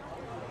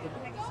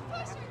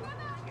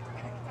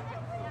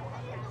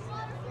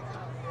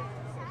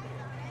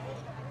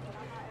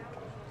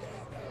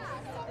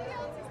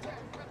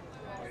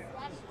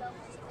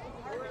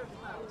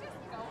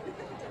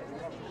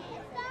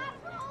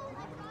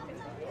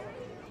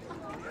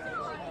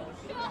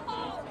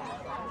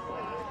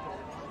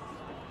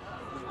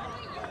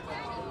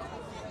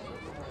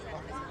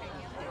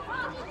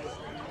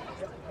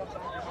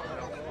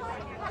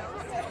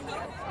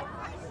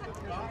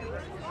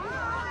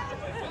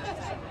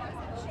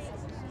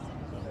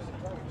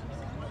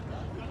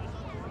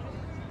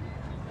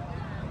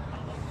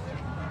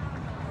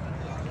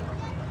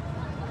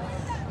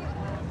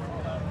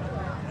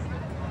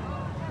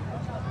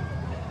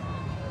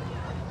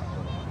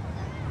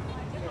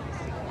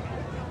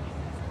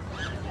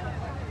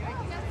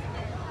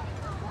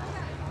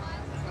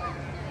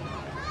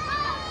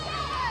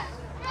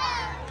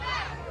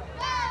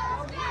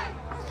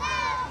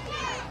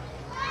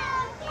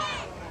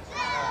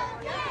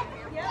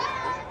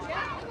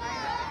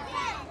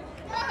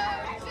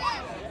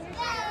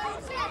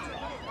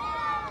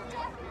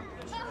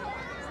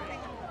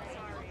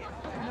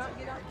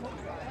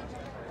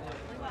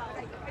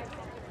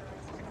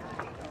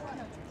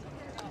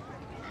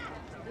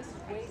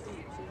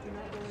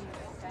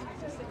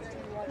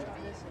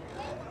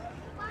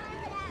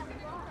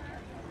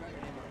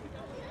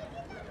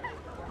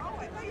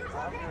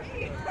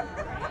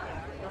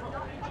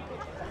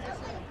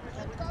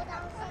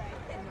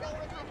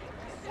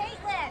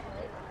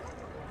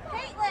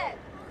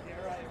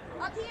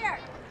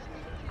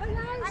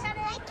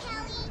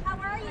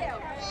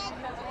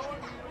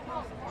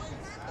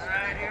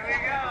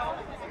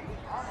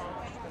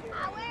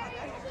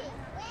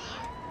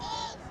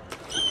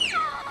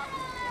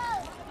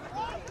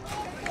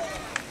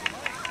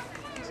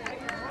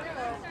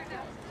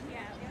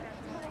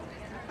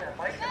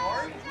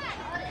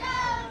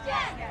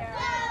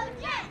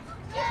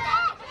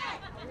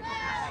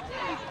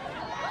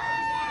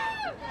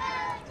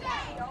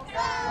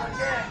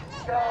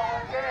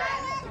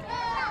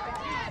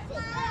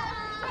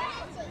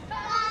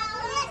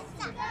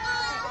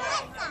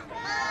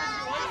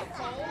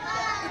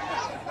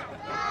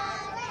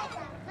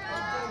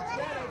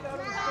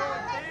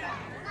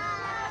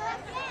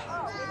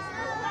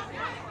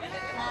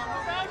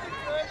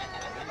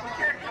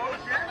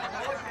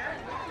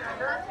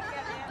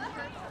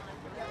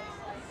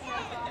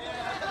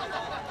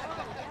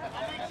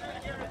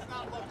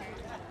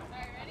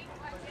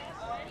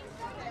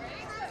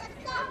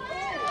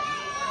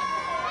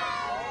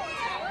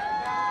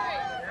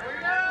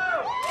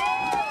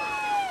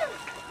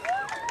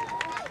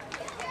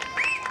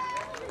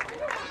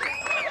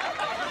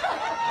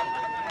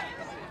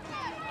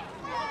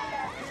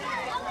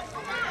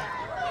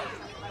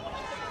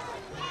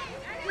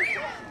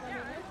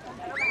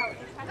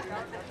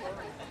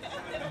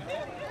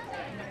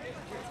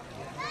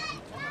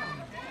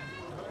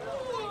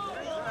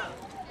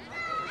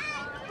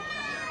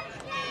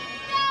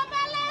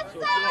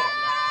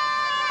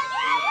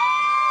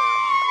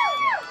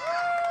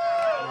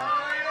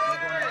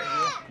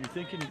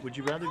 thinking? Would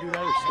you rather do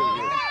that or stay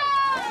here? Yeah,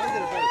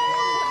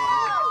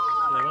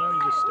 why don't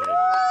you just stay?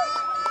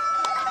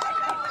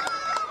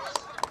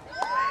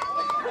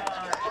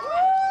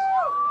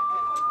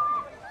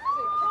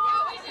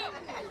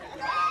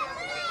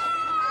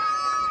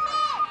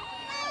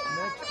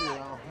 Next year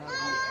I'll have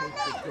you take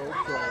the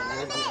GoPro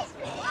with you.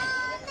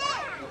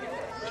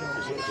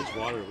 It's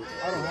water. We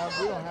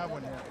don't have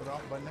one yet,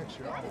 but by next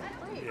year I'll.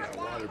 Yeah,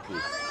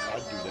 waterproof.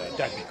 I'd do that.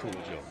 That'd be cool,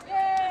 Joe.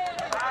 That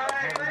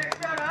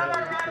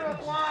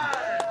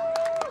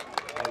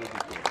would be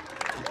cool.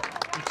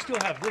 You'd still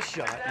have this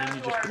shot, and then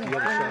you just put the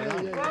other shot on.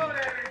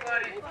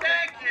 Everybody,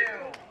 thank you.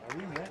 Are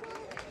we next?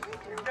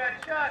 We've got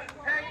Chuck,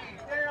 Peggy,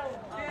 Daryl,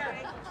 Jen.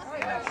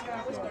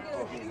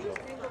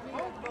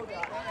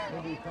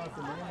 Maybe you caught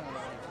the name out of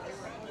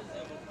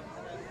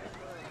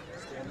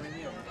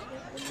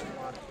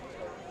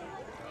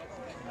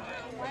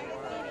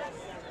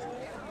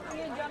You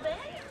gonna jump in?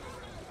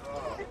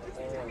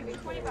 Give me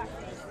 $20.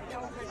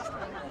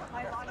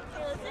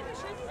 Let's take a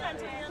shoot on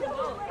to the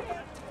boat.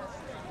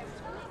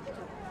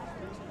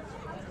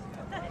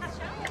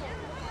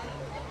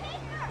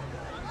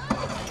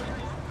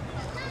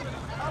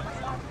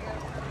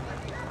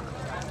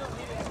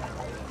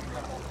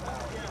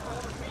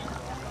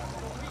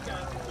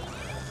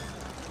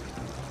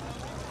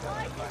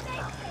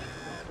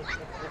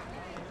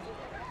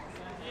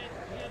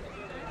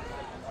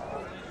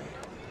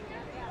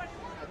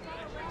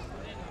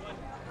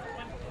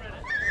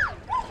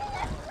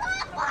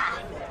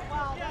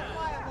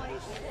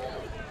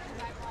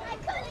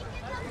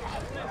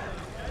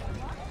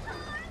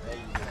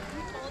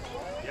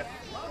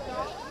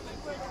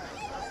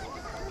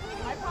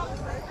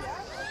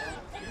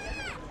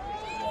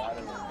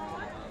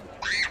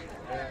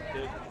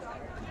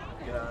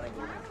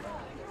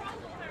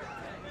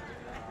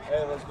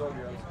 Hey, let's go,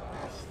 girls.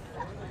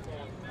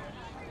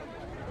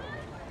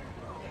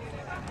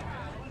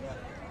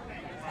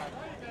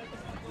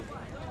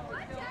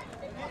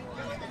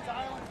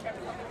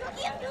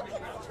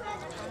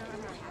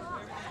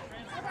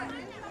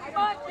 Come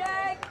on,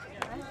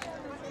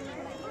 Jake!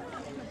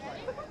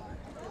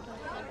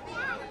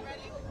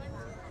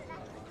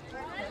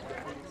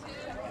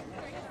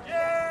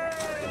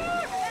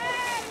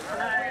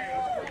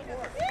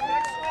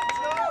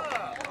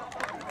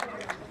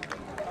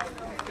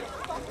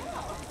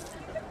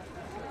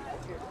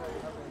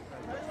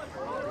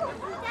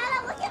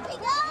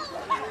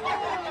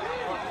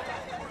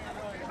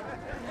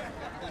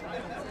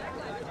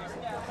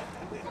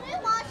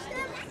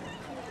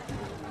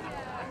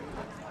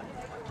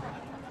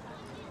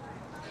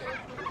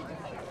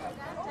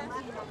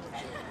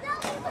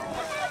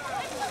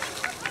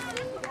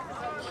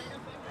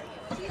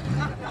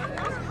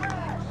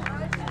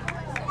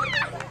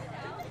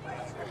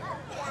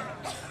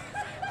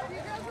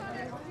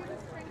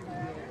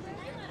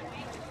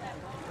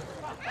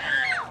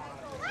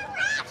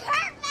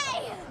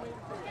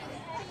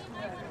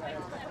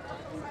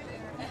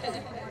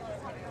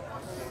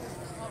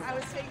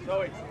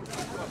 Zoe.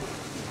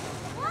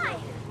 Why?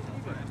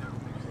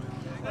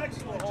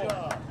 Excellent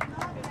job.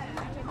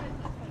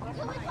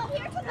 Can we come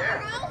here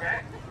tomorrow?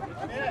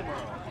 Come in.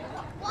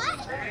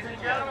 What? Ladies and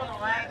gentlemen, the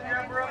last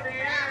jumper of the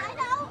year. Yeah, I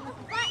know.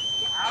 But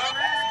All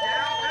right,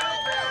 Daryl.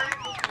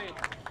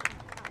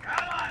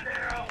 Come on,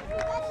 Daryl.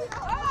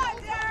 Come on,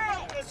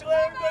 Daryl. Just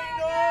let everybody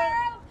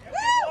know, you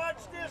can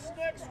watch this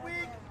next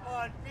week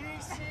on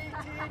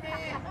BCTV.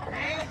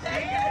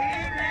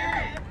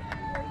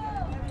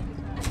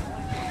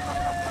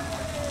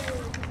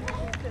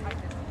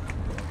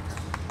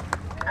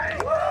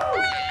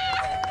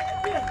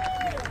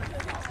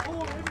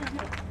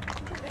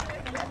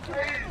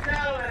 Ladies and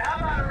gentlemen, how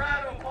about a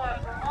round of applause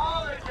for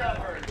all the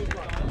jumpers,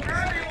 for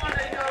everyone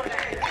that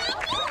donated,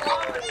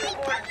 all the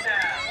support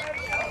staff,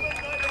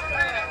 the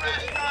Marina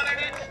Restaurant and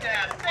its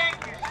staff. Thank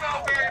you so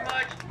very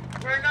much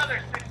for another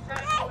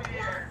successful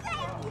year.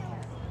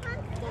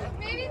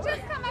 maybe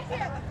just come up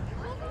here.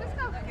 Let's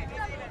go.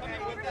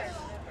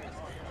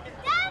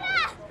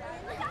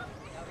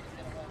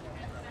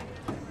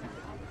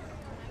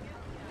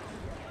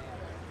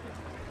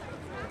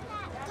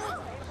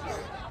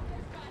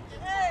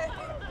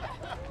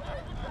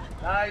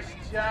 Nice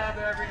job,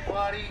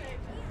 everybody.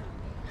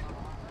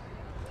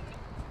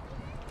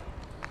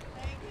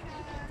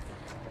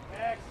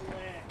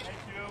 Excellent. Thank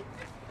you.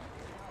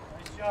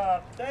 Nice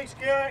job. Thanks,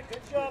 Garrett.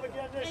 Good job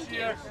again this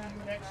year. See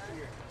you next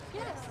year.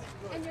 Yes.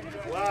 And you're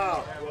gonna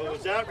Wow. Well,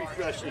 was that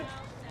refreshing?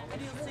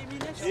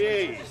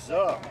 Jeez.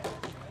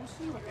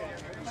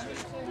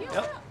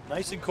 Yep.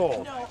 Nice and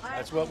cold.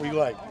 That's what we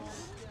like.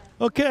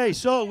 Okay,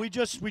 so we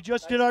just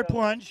did our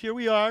plunge. Here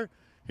we are.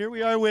 Here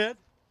we are with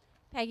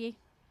Peggy.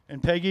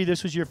 And Peggy,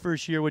 this was your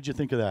first year. What'd you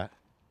think of that?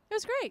 It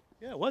was great.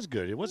 Yeah, it was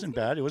good. It wasn't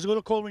bad. It was a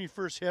little cold when you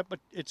first hit, but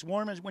it's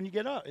warm as when you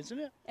get up, isn't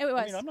it? It was.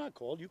 I mean, I'm not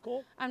cold. You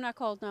cold? I'm not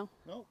cold, no.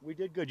 No, we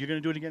did good. You're going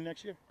to do it again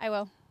next year? I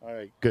will. All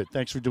right, good.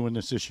 Thanks for doing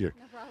this year.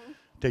 No problem.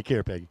 Take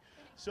care, Peggy.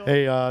 So,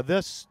 hey,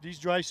 these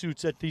dry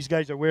suits that these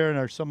guys are wearing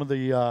are some of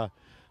the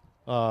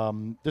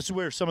This is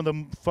where some of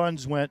the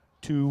funds went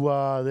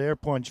to their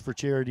Plunge for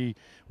Charity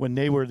when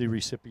they were the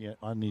recipient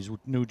on these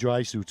new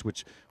dry suits,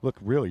 which look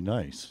really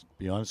nice, to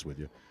be honest with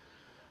you.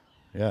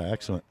 Yeah,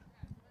 excellent.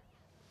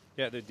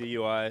 Yeah, the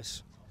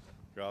DUIs,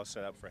 they're all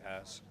set up for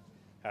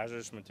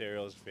hazardous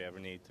materials if we ever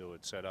need to.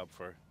 It's set up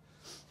for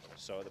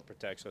so that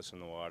protects us in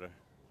the water.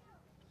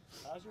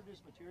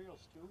 Hazardous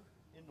materials, too,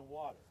 in the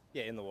water?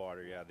 Yeah, in the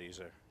water, yeah. These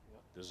are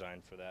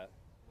designed for that.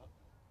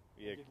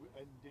 Yeah. Did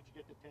you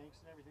get the tanks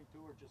and everything, too,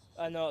 or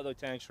just... No, the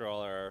tanks are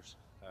all ours.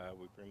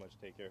 We pretty much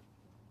take care.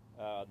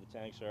 The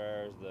tanks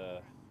are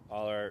ours.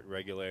 All our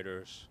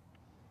regulators,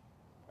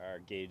 our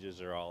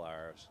gauges are all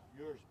ours.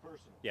 Yours,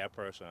 personal? Yeah,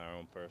 personal, our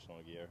own personal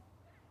gear.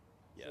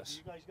 Yes. So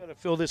you guys got to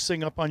fill this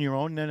thing up on your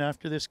own then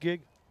after this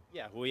gig?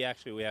 Yeah, we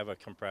have a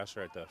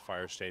compressor at the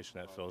fire station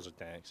that fills the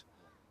tanks.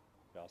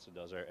 It also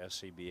does our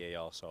SCBA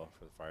also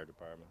for the fire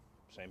department.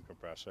 Same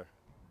compressor.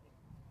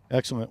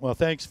 Excellent. Well,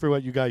 thanks for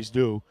what you guys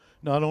do,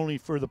 not only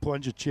for the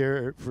Plunge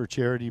for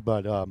Charity,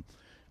 but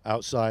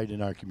outside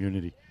in our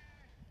community.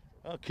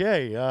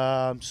 Okay,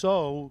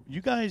 so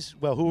you guys,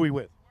 well, who are we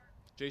with?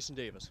 Jason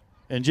Davis.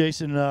 And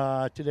Jason,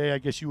 today I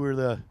guess you were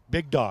the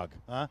big dog,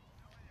 huh?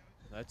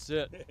 That's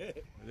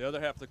it. The other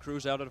half of the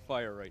crew's out at a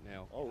fire right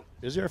now. Oh,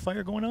 is there a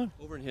fire going on?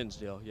 Over in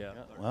Hinsdale, yeah.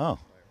 Wow.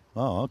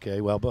 Oh, okay.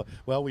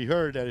 Well, we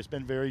heard that it's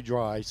been very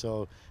dry,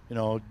 so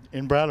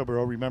in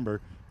Brattleboro, remember,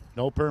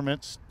 no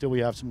permits till we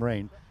have some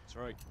rain. That's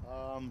right.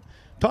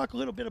 Talk a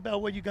little bit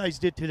about what you guys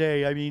did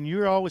today. I mean,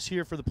 you're always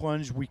here for the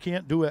Plunge. We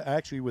can't do it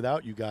actually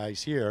without you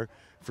guys here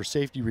for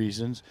safety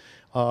reasons.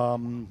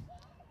 How'd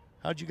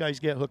you guys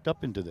get hooked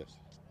up into this?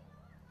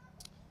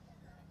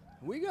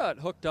 We got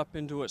hooked up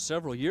into it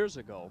several years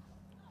ago.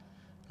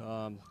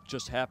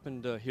 Just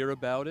happened to hear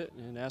about it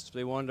and asked if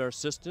they wanted our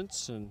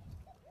assistance, and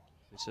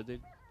they said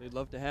they'd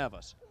love to have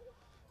us.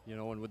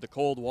 And with the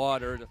cold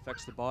water, it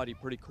affects the body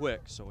pretty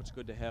quick, so it's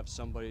good to have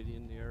somebody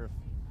in there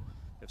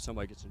if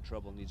somebody gets in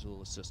trouble and needs a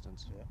little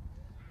assistance.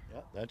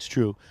 Yeah, that's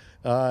true.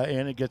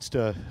 And it gets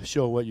to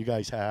show what you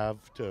guys have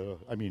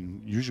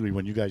usually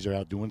when you guys are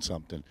out doing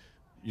something,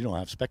 you don't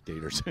have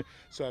spectators.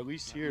 So at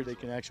least here they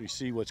can actually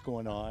see what's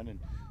going on and,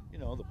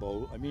 the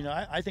boat. I mean,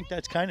 I think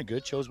that's kind of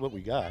good. Shows what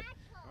we got.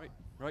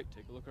 Right.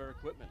 Take a look at our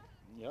equipment.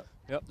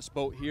 Yep. This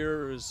boat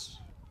here is,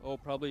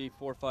 probably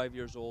 4 or 5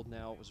 years old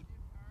now. It was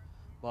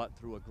bought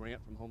through a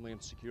grant from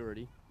Homeland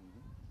Security.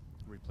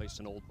 Replaced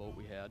an old boat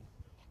we had.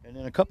 And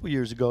then a couple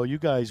years ago, you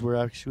guys were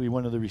actually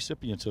one of the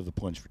recipients of the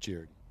Plunge for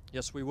Charity.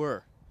 Yes, we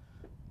were.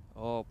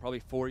 Probably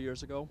 4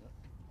 years ago.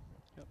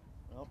 Yep.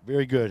 Well,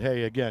 very good.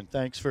 Hey, again,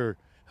 thanks for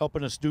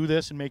helping us do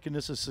this and making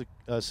this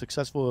a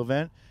successful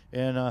event.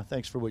 And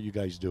thanks for what you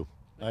guys do.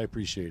 I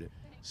appreciate it.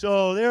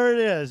 So there it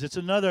is. It's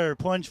another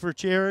Plunge for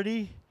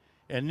Charity.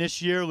 And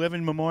this year,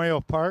 Living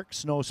Memorial Park,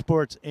 Snow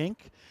Sports, Inc.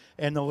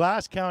 And the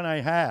last count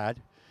I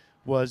had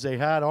was they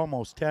had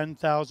almost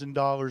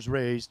 $10,000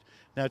 raised.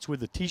 That's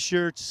with the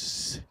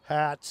T-shirts,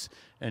 hats,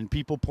 and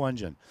people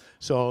plunging.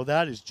 So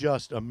that is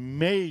just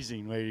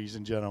amazing, ladies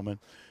and gentlemen.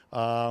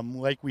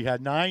 Like we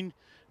had nine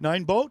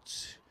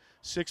boats,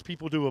 6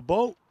 people do a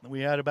boat.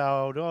 We had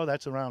about,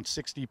 that's around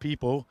 60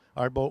 people.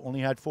 Our boat only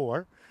had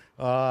 4.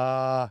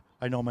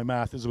 I know my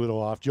math is a little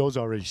off. Joe's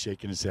already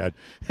shaking his head.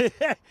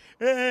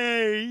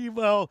 Hey,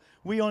 well,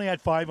 we only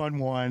had 5 on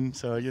 1,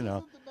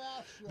 so,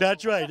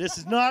 That's right. This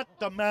is not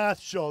the math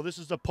show. This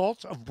is the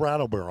Pulse of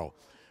Brattleboro,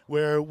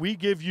 where we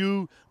give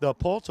you the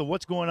pulse of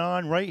what's going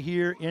on right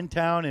here in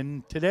town.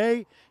 And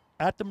today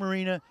at the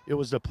Marina, it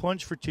was the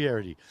Plunge for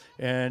Charity.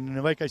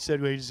 And like I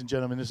said, ladies and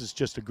gentlemen, this is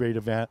just a great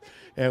event.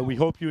 And we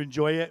hope you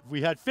enjoy it.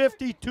 We had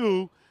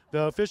 52,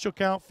 the official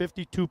count,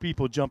 52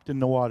 people jumped in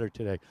the water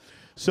today.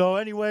 So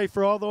anyway,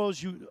 for all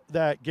those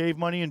that gave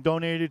money and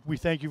donated, we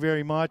thank you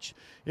very much.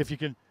 If you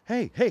can,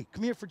 hey,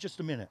 come here for just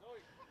a minute.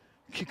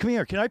 Come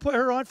here. Can I put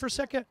her on for a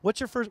second? What's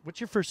your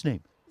first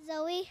name?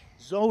 Zoe.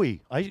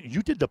 Zoe.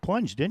 You did the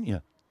plunge, didn't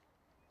you?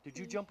 Did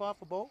you jump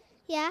off a boat?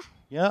 Yeah.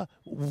 Yeah.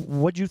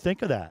 What'd you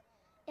think of that?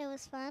 It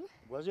was fun.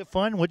 Was it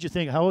fun? What'd you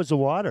think? How was the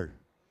water?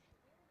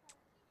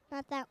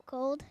 Not that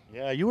cold.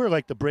 Yeah, you were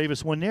like the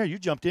bravest one there. You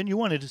jumped in. You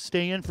wanted to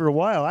stay in for a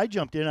while. I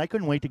jumped in. I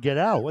couldn't wait to get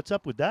out. What's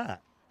up with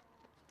that?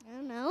 I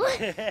don't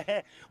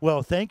know.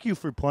 Well, thank you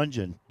for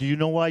plunging. Do you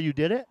know why you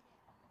did it?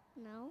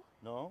 No.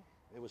 No?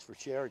 It was for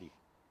charity.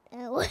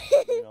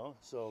 Oh.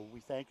 So we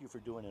thank you for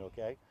doing it,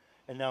 okay?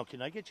 And now,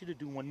 can I get you to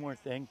do one more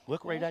thing?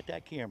 Look right at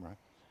that camera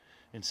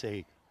and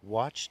say,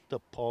 watch the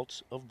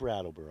Pulse of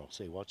Brattleboro.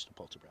 Say, watch the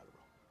Pulse of Brattleboro.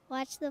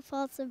 Watch the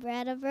Pulse of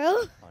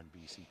Brattleboro. On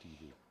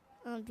BCTV.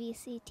 On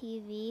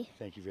BCTV.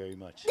 Thank you very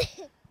much.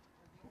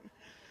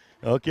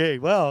 Okay,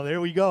 well,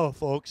 there we go,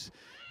 folks.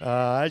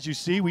 As you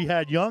see, we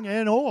had young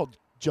and old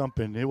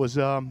jumping. It was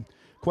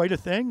quite a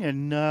thing,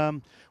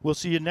 and we'll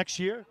see you next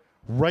year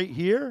right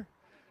here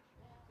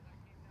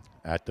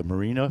at the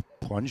Marina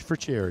Plunge for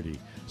Charity.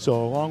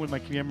 So along with my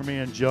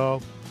cameraman,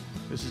 Joe,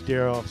 this is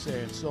Daryl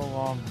saying so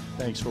long.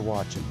 Thanks for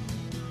watching.